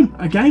condition.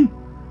 Again,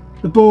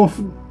 they're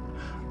both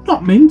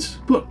not mint,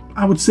 but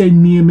I would say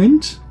near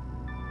mint.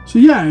 So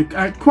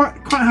yeah, quite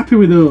happy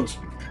with those.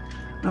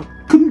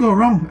 Couldn't go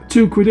wrong.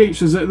 £2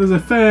 each. There's a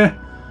fair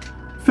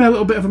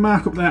little bit of a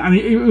markup there, and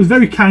it was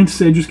very kind to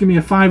say just give me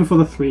a £5 for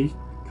the 3,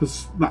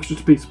 because that's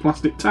just a piece of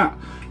plastic tat.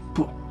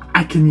 But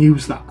I can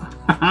use that.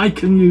 I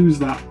can use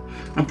that.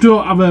 I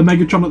don't have a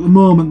Megatron at the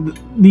moment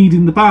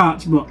needing the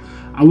parts, but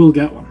I will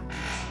get one.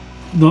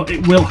 Though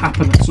it will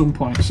happen at some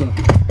point, so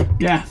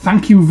yeah,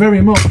 thank you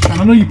very much.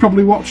 And I know you're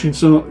probably watching,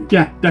 so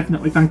yeah,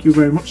 definitely thank you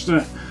very much,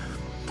 sir.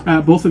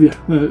 Both of you,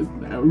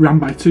 ran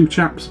by two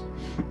chaps.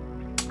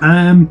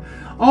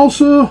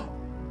 Also,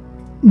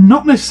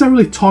 not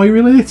necessarily toy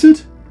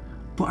related,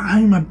 but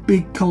I'm a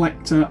big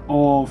collector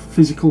of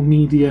physical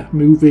media,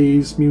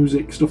 movies,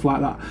 music, stuff like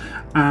that,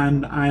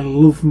 and I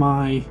love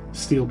my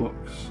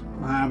steelbooks.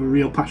 I have a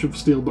real passion for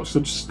steelbooks,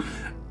 so just,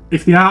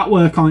 if the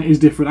artwork on it is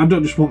different, I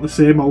don't just want the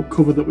same old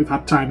cover that we've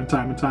had time and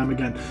time and time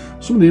again.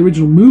 Some of the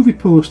original movie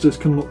posters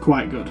can look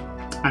quite good.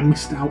 I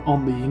missed out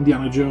on the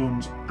Indiana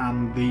Jones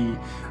and the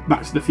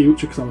Back to the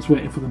Future because I was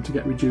waiting for them to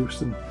get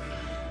reduced, and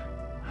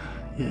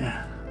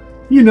yeah,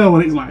 you know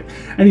what it's like.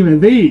 Anyway,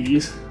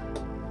 these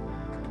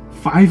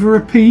 $5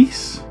 a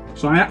piece,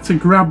 so I had to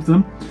grab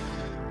them.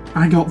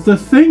 I got The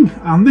Thing,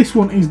 and this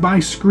one is by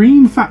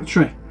Scream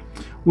Factory,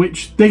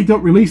 which they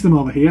don't release them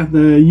over here.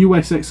 They're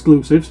US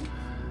exclusives.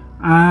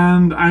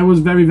 And I was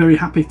very, very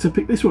happy to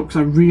pick this one because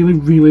I really,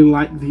 really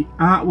like the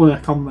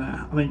artwork on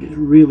there. I think it's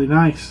really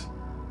nice.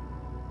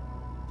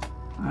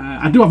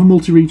 I do have a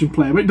multi-region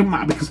player, but it doesn't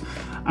matter because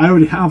I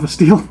already have a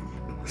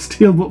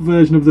steelbook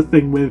version of The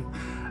Thing with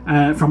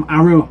from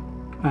Arrow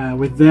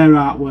with their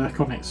artwork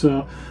on it.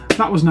 So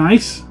that was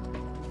nice.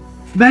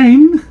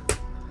 Then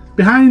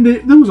behind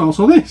it there was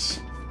also this,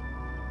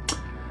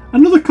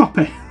 another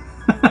copy.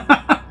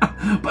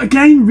 But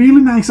again,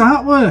 really nice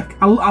artwork.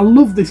 I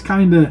love this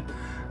kind of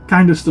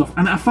stuff,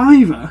 and at a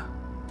 $5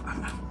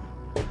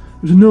 it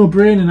was a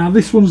no-brainer. Now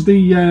this one's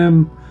the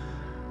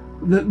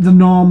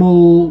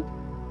normal,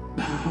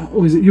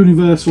 or is it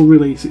Universal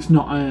release? It's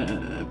not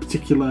a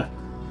particular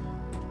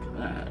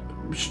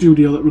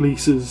studio that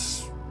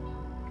releases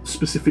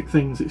specific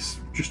things. It's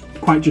just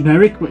quite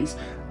generic, but it's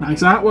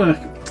nice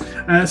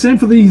artwork. Same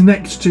for these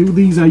next two.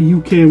 These are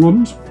UK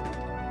ones.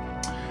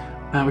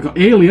 We've got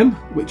Alien,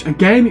 which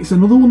again, it's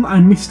another one that I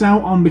missed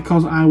out on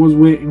because I was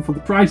waiting for the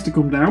price to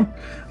come down,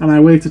 and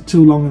I waited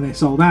too long and they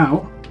sold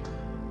out.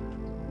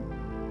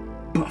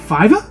 But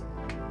 $5?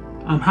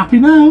 I'm happy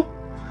now.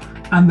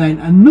 And then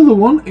another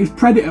one is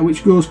Predator,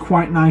 which goes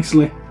quite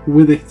nicely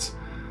with it.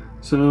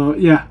 So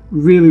yeah,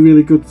 really,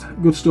 really good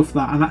stuff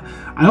that. And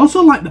I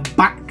also like the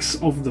backs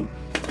of them.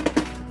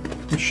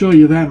 I'll show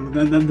you them.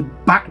 The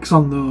backs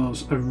on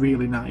those are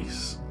really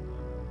nice.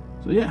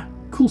 So yeah,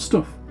 cool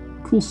stuff.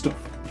 Cool stuff.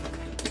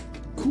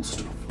 Cool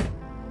stuff.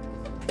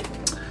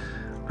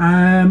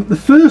 The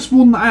first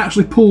one that I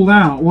actually pulled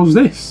out was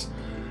this,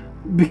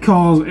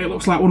 because it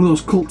looks like one of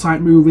those cult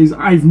type movies.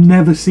 I've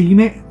never seen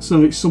it,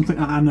 so it's something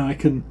that I know I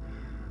can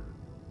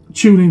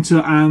tune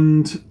into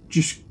and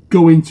just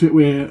go into it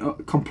with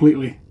a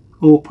completely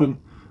open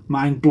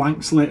mind,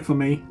 blank slate for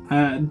me.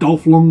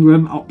 Dolph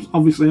Lundgren,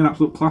 obviously an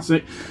absolute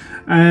classic.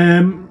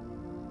 No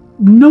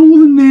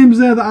other names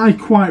there that I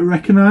quite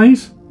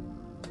recognise,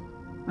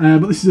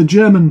 but this is a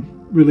German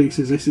release.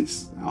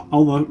 It's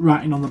all the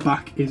writing on the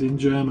back is in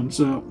German,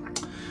 so,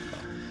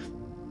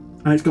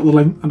 and it's got the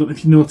I don't know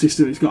if you noticed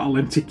it, it's got a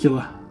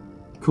lenticular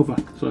cover.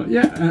 So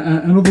yeah,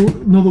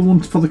 another one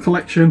for the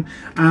collection.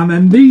 And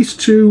then these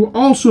two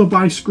also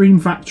by Scream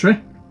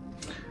Factory,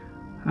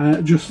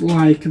 just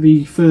like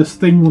the first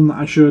Thing one that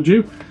I showed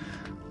you.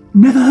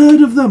 Never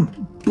heard of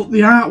them, but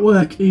the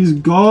artwork is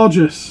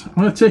gorgeous. I'm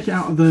going to take it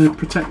out of the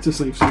protector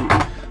sleeve so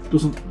it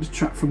doesn't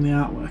detract from the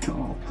artwork at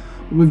all.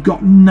 We've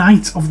got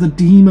Night of the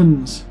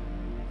Demons.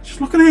 Just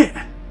look at it.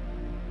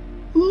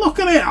 Look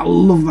at it. I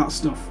love that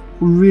stuff.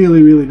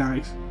 Really, really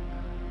nice.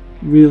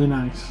 Really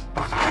nice.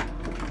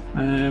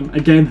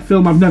 Again,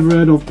 film I've never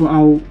heard of, but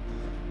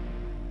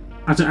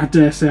I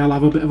dare say I'll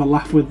have a bit of a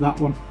laugh with that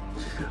one.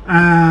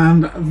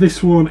 And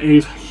this one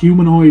is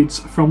Humanoids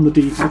from the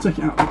Deep. I'll take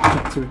it out of the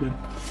protector again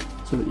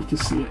so that you can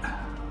see it.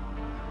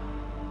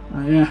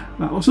 Yeah,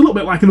 that looks a little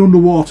bit like an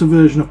underwater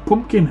version of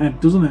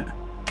Pumpkinhead, doesn't it?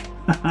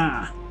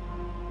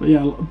 But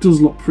yeah, it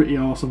does look pretty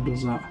awesome,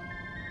 does that.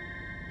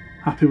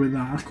 Happy with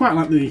that. I quite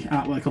like the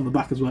artwork on the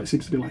back as well. It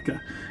seems to be like a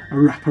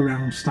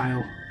wraparound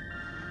style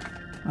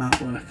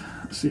artwork.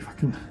 Let's see if I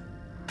can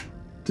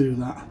do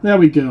that. There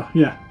we go.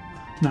 Yeah,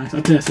 nice. I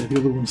dare say the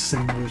other one's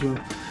similar as well.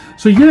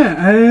 So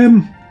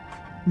yeah,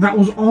 that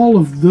was all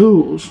of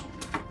those.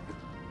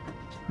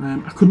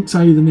 I couldn't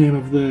tell you the name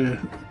of the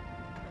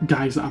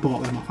guys that I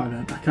bought them off. I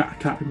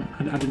can't remember.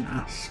 I didn't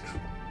ask.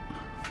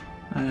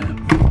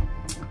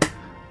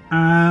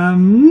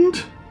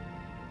 And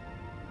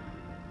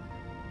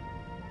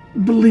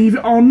believe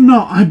it or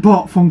not, I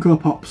bought Funko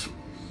Pops.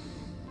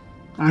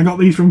 I got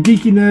these from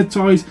Geeky Nerd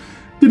Toys.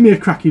 Did me a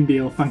cracking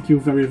deal. Thank you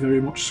very,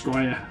 very much,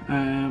 Squire.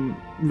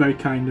 Very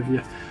kind of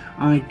you.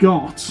 I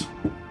got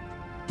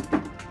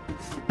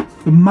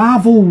the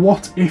Marvel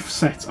What If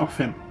set off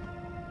him.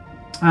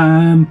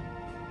 I'm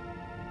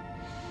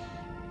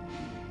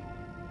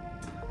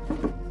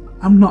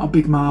not a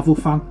big Marvel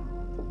fan.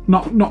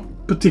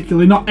 Not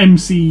particularly. Not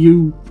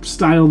MCU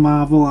style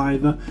Marvel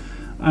either.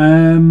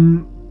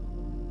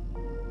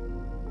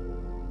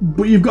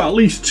 But you've got at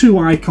least two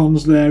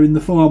icons there in the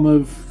form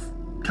of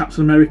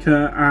Captain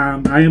America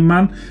and Iron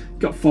Man. You've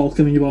got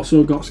Falcon, and you've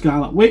also got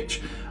Scarlet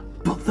Witch.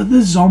 But they're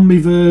the zombie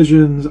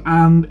versions,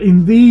 and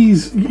in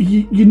these,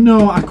 you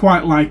know, I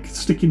quite like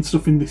sticking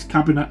stuff in this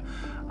cabinet,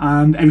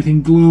 and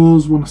everything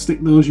glows when I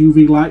stick those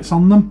UV lights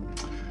on them.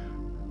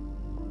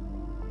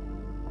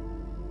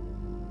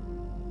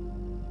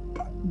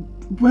 But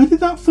where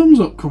did that thumbs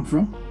up come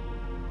from?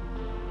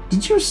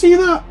 Did you see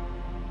that?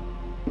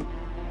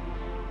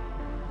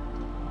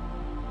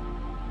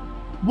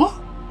 What?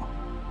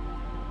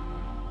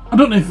 I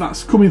don't know if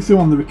that's coming through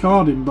on the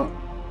recording, but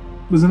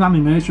there's an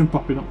animation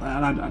popping up there,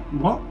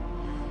 and what?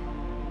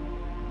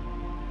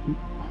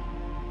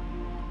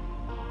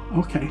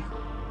 Okay.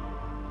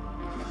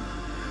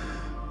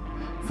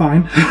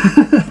 Fine.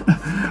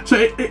 So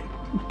it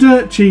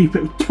dirt cheap.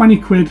 It was 20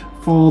 quid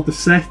for the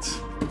set.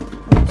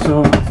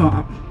 So I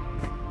thought,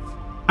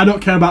 I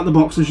don't care about the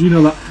boxes. You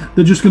know that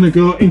they're just going to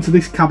go into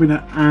this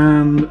cabinet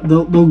and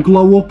they'll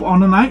glow up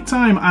on a night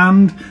time.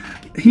 And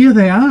here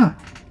they are.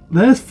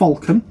 There's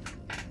Falcon.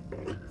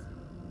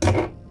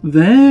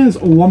 There's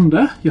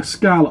Wanda, your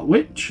Scarlet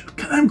Witch.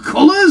 Look at them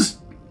colours!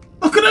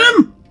 Look at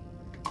them!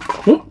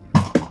 Oh.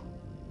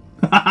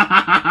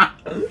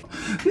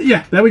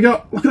 Yeah, there we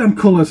go. Look at them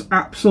colours.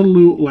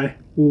 Absolutely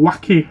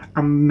wacky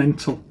and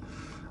mental.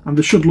 And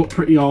they should look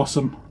pretty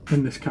awesome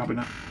in this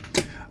cabinet.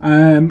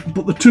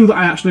 But the two that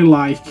I actually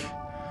like,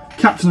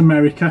 Captain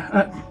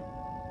America,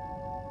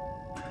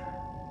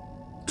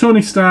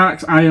 Tony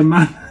Stark's Iron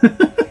Man,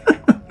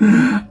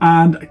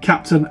 and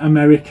Captain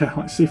America.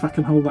 Let's see if I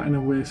can hold that in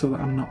a way so that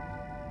I'm not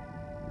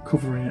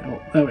covering it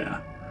up. There we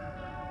are.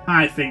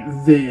 I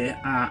think they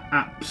are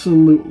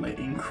absolutely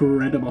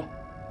incredible.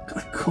 Look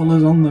at the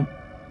colours on them.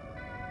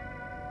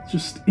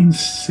 Just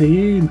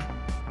insane.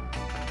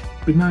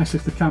 Be nice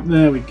if the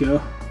there we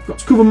go. I've got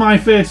to cover my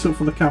face up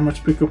for the camera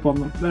to pick up on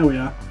them. There we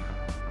are.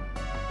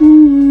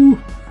 Ooh.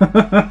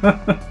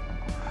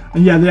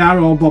 And yeah, they are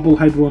all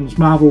bobblehead ones.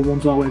 Marvel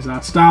ones always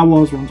are. Star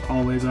Wars ones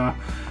always are.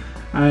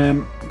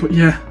 But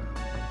yeah,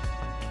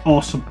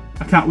 awesome.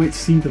 I can't wait to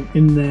see them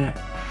in there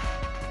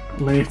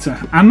later.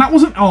 And that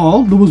wasn't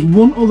all. There was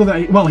one other that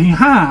he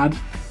had.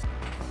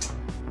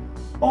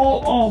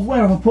 Oh,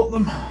 where have I put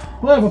them?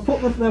 Where have I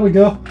put them? There we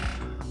go. I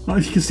don't know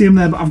if you can see them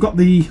there, but I've got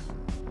the...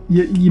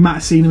 You might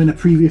have seen them in a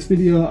previous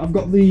video. I've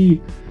got the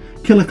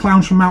Killer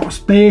Clowns from Outer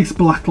Space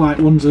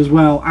blacklight ones as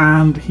well,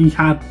 and he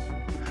had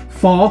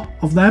 4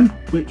 of them,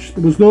 which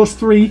there was those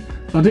 3,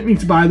 so I didn't need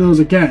to buy those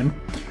again.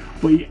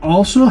 But he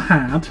also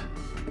had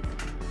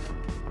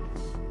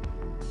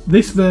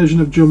this version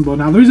of Jumbo.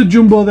 Now there is a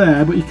Jumbo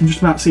there, but you can just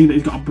about see that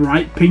he's got a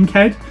bright pink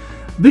head.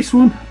 This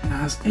one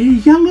has a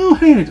yellow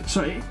head,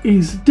 so it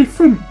is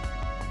different.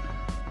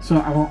 So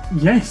I thought,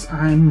 yes,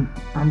 I'm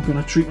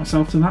going to treat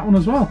myself to that one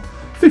as well.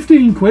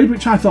 15 quid,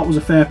 which I thought was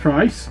a fair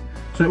price.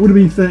 So it would have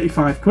been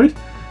 35 quid.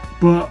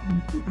 But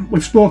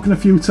we've spoken a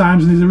few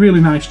times and he's a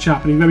really nice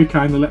chap, and he very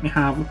kindly let me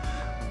have,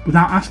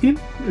 without asking,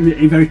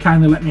 he very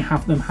kindly let me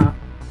have them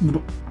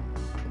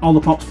all the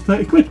pops for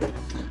 30 quid.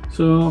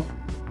 So,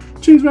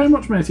 cheers very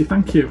much, matey,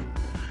 thank you.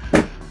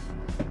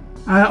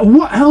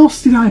 What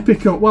else did I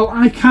pick up? Well,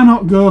 I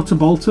cannot go to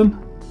Bolton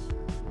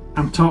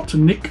and talk to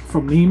Nick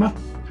from Nima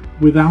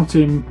without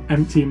him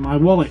emptying my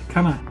wallet,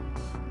 can I?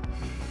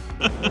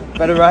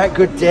 But alright,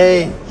 good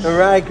day.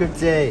 Alright, good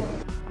day.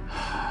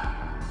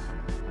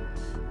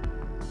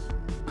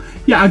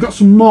 Yeah, I got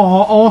some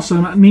more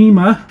awesome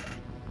Nima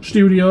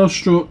Studios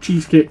stroke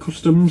Cheesecake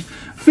Customs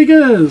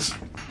figures.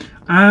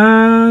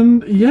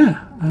 And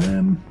yeah,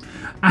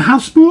 I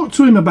have spoke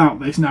to him about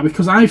this now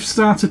because I've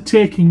started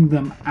taking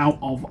them out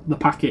of the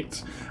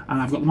packet. And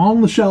I've got them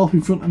on the shelf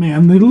in front of me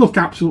and they look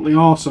absolutely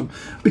awesome.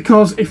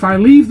 Because if I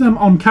leave them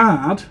on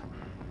card,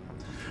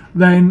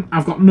 then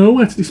I've got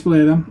nowhere to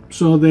display them,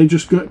 so they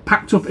just get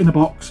packed up in a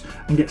box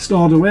and get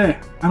stored away.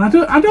 And I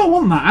don't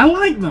want that. I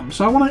like them,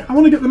 so I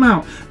want to get them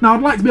out. Now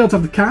I'd like to be able to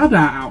have the card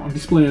art out on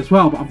display as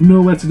well, but I've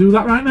nowhere to do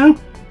that right now.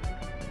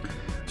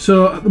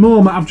 So at the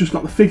moment I've just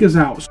got the figures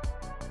out.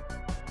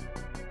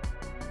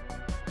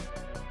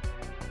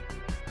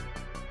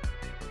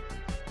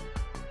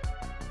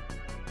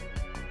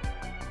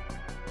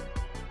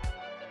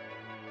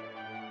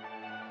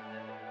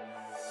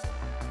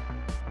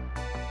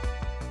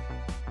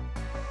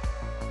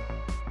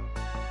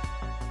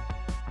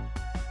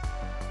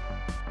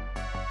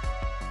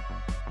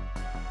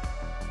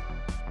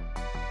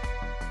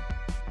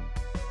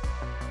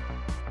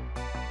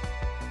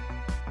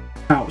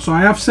 So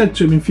I have said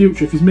to him in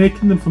future, if he's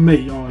making them for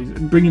me or he's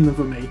bringing them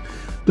for me,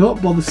 don't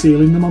bother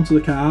sealing them onto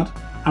the card.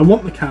 I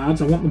want the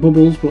cards, I want the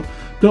bubbles, but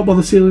don't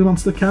bother sealing them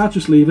onto the card.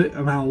 Just leave it,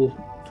 and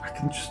I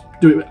can just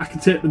do it. I can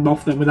take them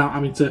off then without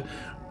having to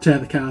tear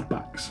the card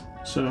backs.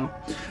 So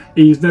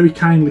he's very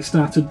kindly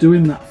started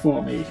doing that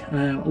for me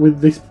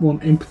with this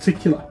one in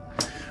particular.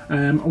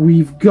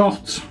 We've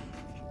got,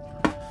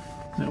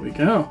 there we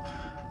go.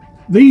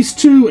 These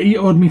two he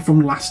owed me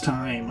from last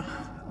time.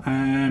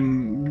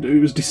 It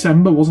was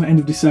December, wasn't it? End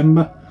of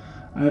December.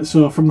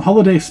 So from the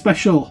holiday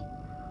special,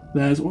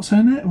 there's what's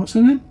her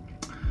name?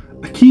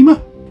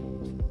 Akima.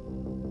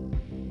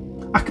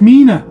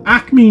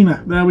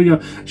 Akmina, there we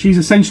go. She's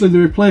essentially the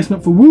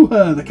replacement for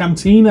Wooher, the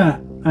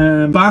cantina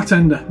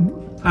bartender.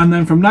 And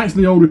then from Knights of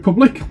the Old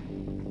Republic,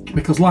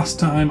 because last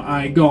time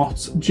I got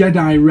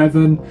Jedi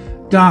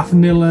Revan, Darth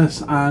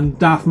Nihilus and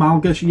Darth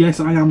Malgus. Yes,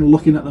 I am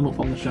looking at them up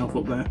on the shelf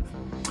up there.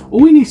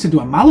 Oh, he needs to do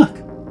a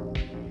Malak.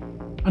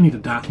 I need a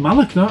Darth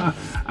Malak, don't I?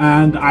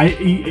 And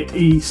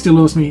he still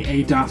owes me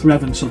a Darth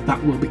Revan, so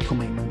that will be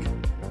coming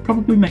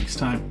probably next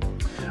time.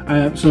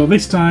 So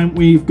this time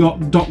we've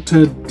got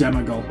Dr.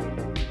 Demagol.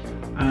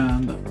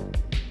 And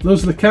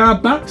those are the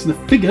card backs, the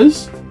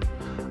figures.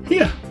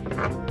 Here.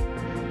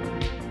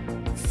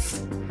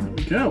 There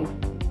we go.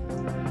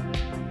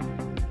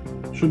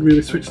 Should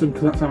really switch them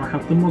because that's how I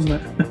had them,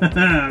 wasn't it?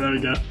 There we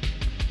go.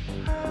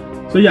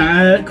 So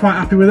yeah, quite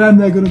happy with them.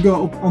 They're going to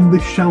go up on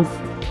this shelf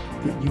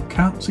that you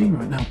can't see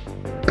right now.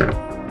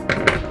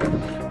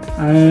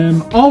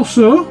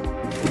 Also,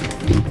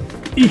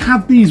 he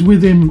had these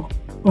with him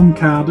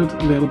uncarded,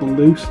 available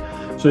loose.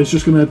 So he's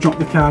just going to drop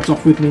the cards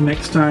off with me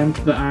next time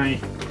that I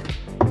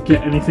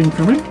get anything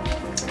from him.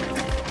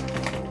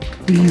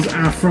 These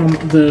are from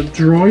the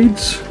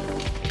Droids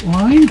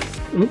line.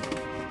 Oop.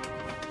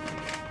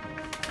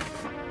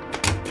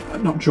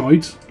 Not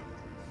Droids.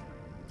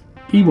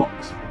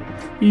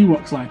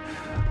 Ewoks line.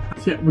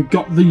 So yeah, we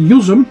got the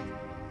Yuzum.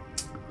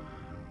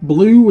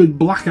 Blue with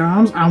black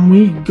arms, and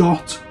we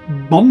got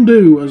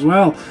Bondu as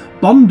well.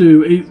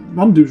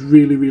 Bondu's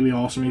really, really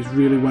awesome. He's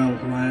really well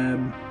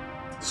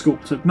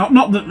sculpted. Not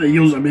that the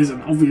Yuzum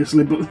isn't,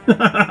 obviously, but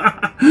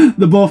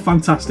they're both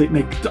fantastic,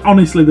 Nick.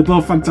 Honestly, they're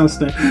both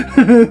fantastic.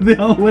 They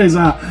always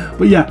are.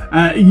 But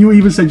yeah, you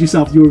even said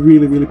yourself you were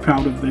really, really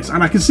proud of this,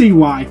 and I can see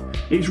why.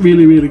 It's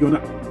really, really good.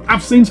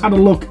 I've since had a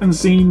look and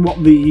seen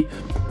what the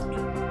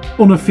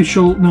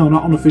unofficial, no,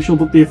 not unofficial,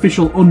 but the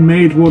official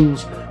unmade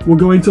ones were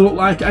going to look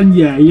like, and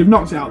yeah, you've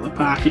knocked it out of the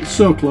park. It's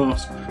so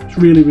close. It's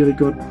really, really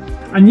good.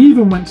 And you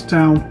even went to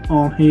town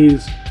on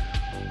his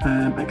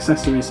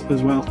accessories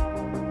as well.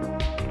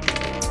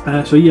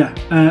 So yeah,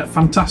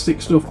 fantastic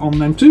stuff on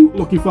them too.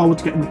 Looking forward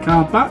to getting the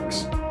card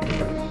backs.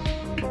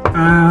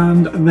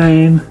 And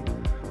then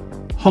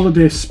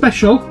holiday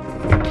special,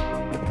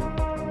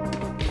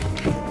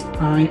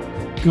 I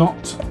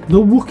got the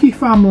Wookiee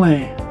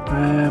family,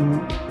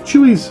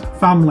 Chewie's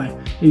family,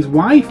 his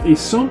wife, his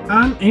son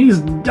and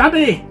his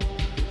daddy.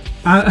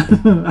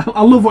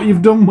 I love what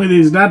you've done with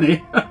his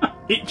daddy.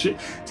 Itchy.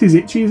 It is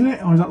Itchy, isn't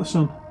it? Or is that the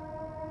son?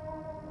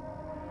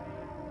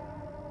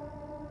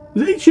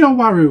 Is it Itchy or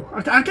Waru?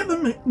 I get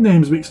the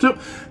names mixed up.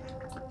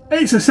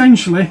 It's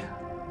essentially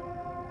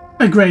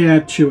a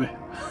grey-haired Chewie.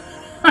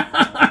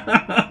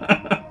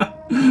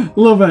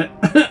 Love it.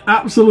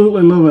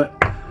 Absolutely love it.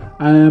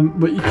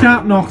 But you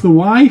can't knock the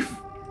wife.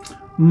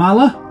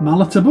 Mala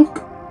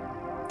Tabuk.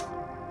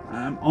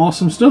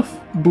 Awesome stuff.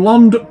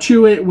 Blonde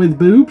Chewie with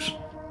boobs.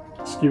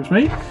 Excuse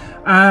me.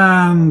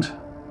 And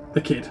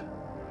the kid.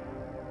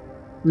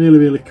 Really,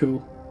 really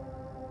cool.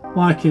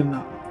 Liking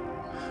that.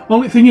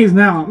 Only thing is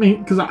now, I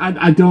mean, because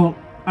I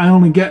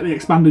only get the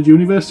expanded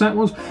universe set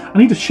ones. I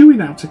need a Chewie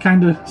now to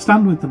kind of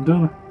stand with them,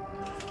 don't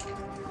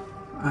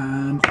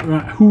I?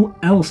 Right, who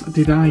else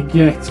did I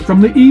get?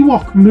 From the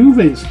Ewok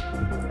movies.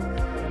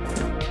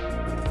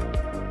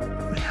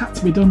 It had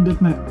to be done,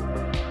 didn't it?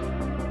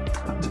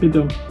 Had to be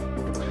done.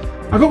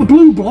 I got the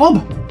Blue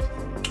Blob.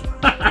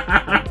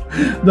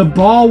 The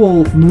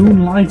Barwolf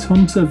Moonlight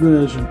Hunter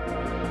version.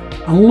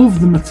 I love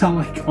the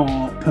metallic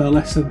or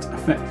pearlescent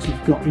effects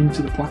you've got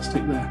into the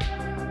plastic there.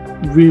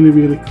 Really,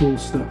 really cool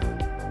stuff.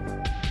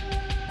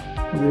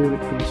 Really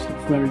cool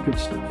stuff. Very good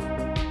stuff.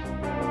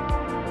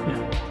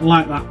 Yeah, I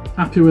like that.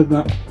 Happy with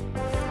that.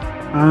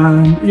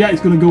 And yeah,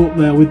 it's going to go up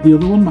there with the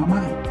other one. I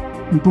might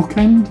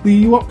bookend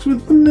the Ewoks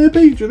with them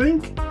maybe, do you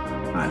think?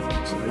 I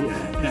think so,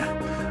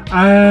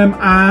 yeah.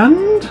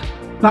 And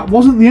that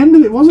wasn't the end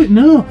of it, was it?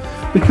 No,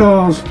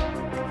 because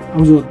I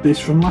was owed this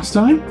from last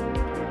time.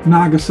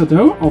 Naga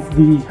Sado of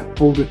the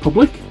Old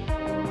Republic.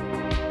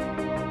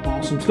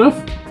 Awesome stuff.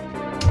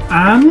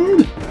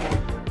 And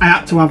I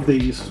had to have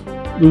these.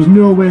 There was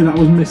no way that I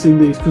was missing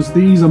these, because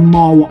these are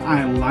more what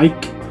I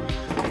like.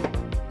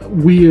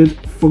 Weird,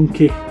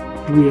 funky,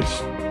 weird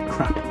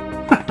crap.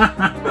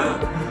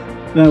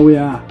 There we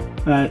are.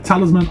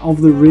 Talisman of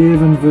the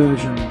Raven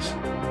versions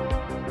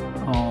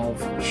of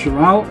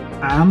Shiral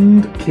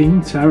and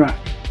King Terra.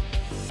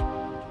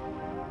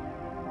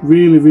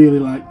 Really, really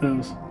like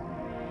those.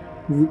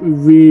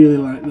 Really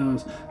like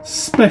those.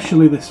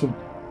 Especially this one.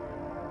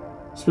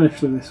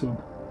 Especially this one.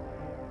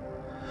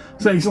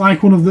 So it's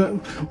like one of the...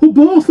 Well,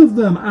 both of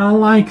them are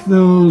like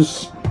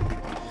those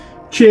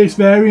chase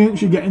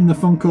variants you get in the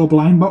Funko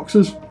blind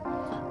boxes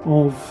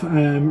of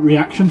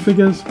reaction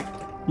figures.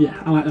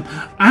 Yeah, I like them.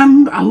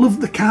 And I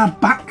love the card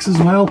backs as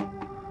well.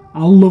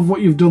 I love what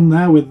you've done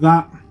there with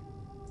that.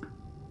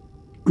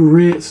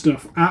 Great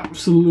stuff.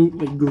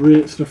 Absolutely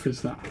great stuff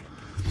is that.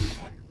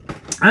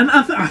 And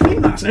I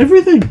think that's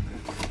everything.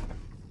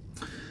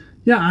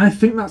 Yeah, I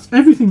think that's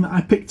everything that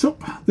I picked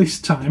up this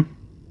time.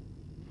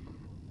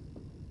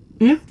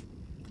 Yeah,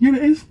 here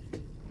it is.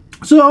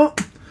 So,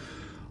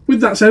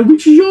 with that said,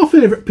 which is your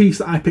favourite piece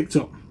that I picked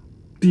up?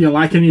 Do you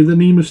like any of the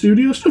Nemo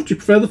Studio stuff? Do you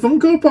prefer the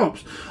Funko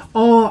Pops?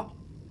 Or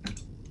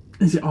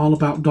is it all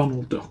about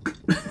Donald Duck?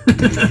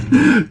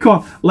 Come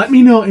on, let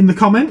me know in the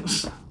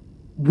comments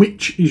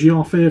which is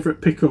your favourite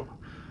pickup.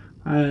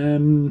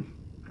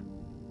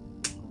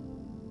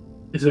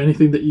 Is there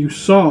anything that you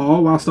saw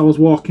whilst I was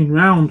walking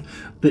around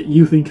that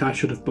you think I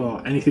should have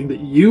bought? Anything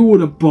that you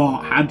would have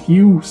bought had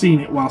you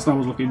seen it whilst I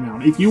was looking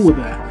around? If you were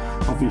there.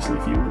 Obviously,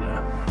 if you were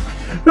there.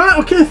 Right,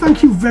 okay,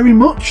 thank you very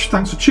much.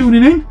 Thanks for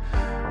tuning in.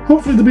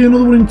 Hopefully there'll be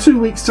another one in 2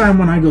 weeks' time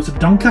when I go to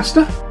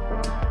Doncaster.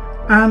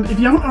 And if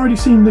you haven't already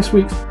seen this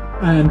week's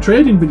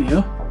trading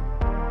video,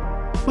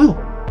 well,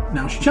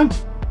 now's your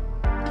chance.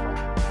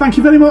 Thank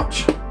you very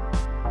much.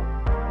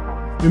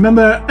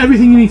 Remember,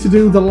 everything you need to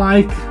do, the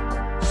like,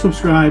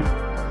 subscribe,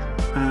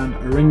 and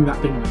ring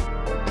that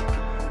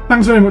ding-a-ling.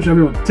 Thanks very much,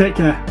 everyone. Take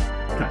care.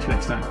 Catch you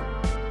next time.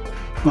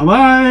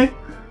 Bye-bye.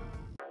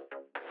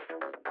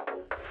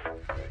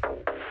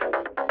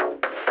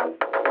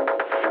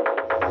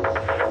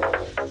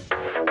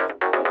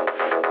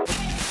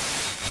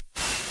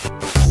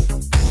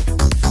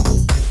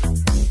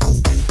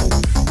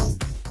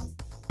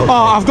 Oh,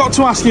 I've got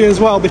to ask you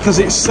as well, because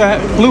it's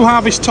Blue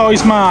Harvest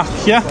Toys Mark,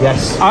 yeah?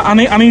 Yes. I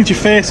need your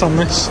face on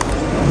this.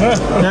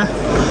 Yeah?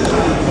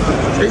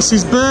 It's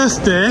his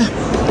birthday.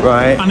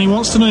 Right. And he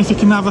wants to know if he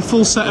can have a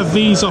full set of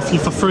these off you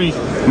for free.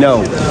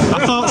 No.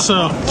 I thought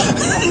so.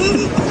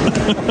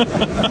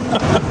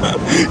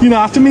 You know,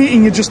 after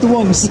meeting you just the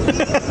once.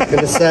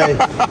 Gonna say.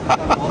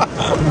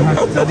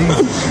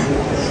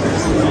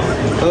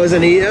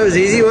 That was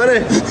easy, wasn't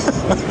it?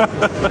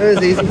 That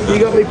was easy. You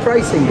got me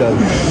pricing done.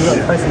 You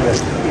got pricing done.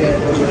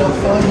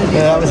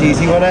 Yeah, that was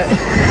easy, wasn't it?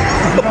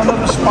 You've got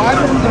another spider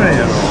under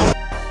here.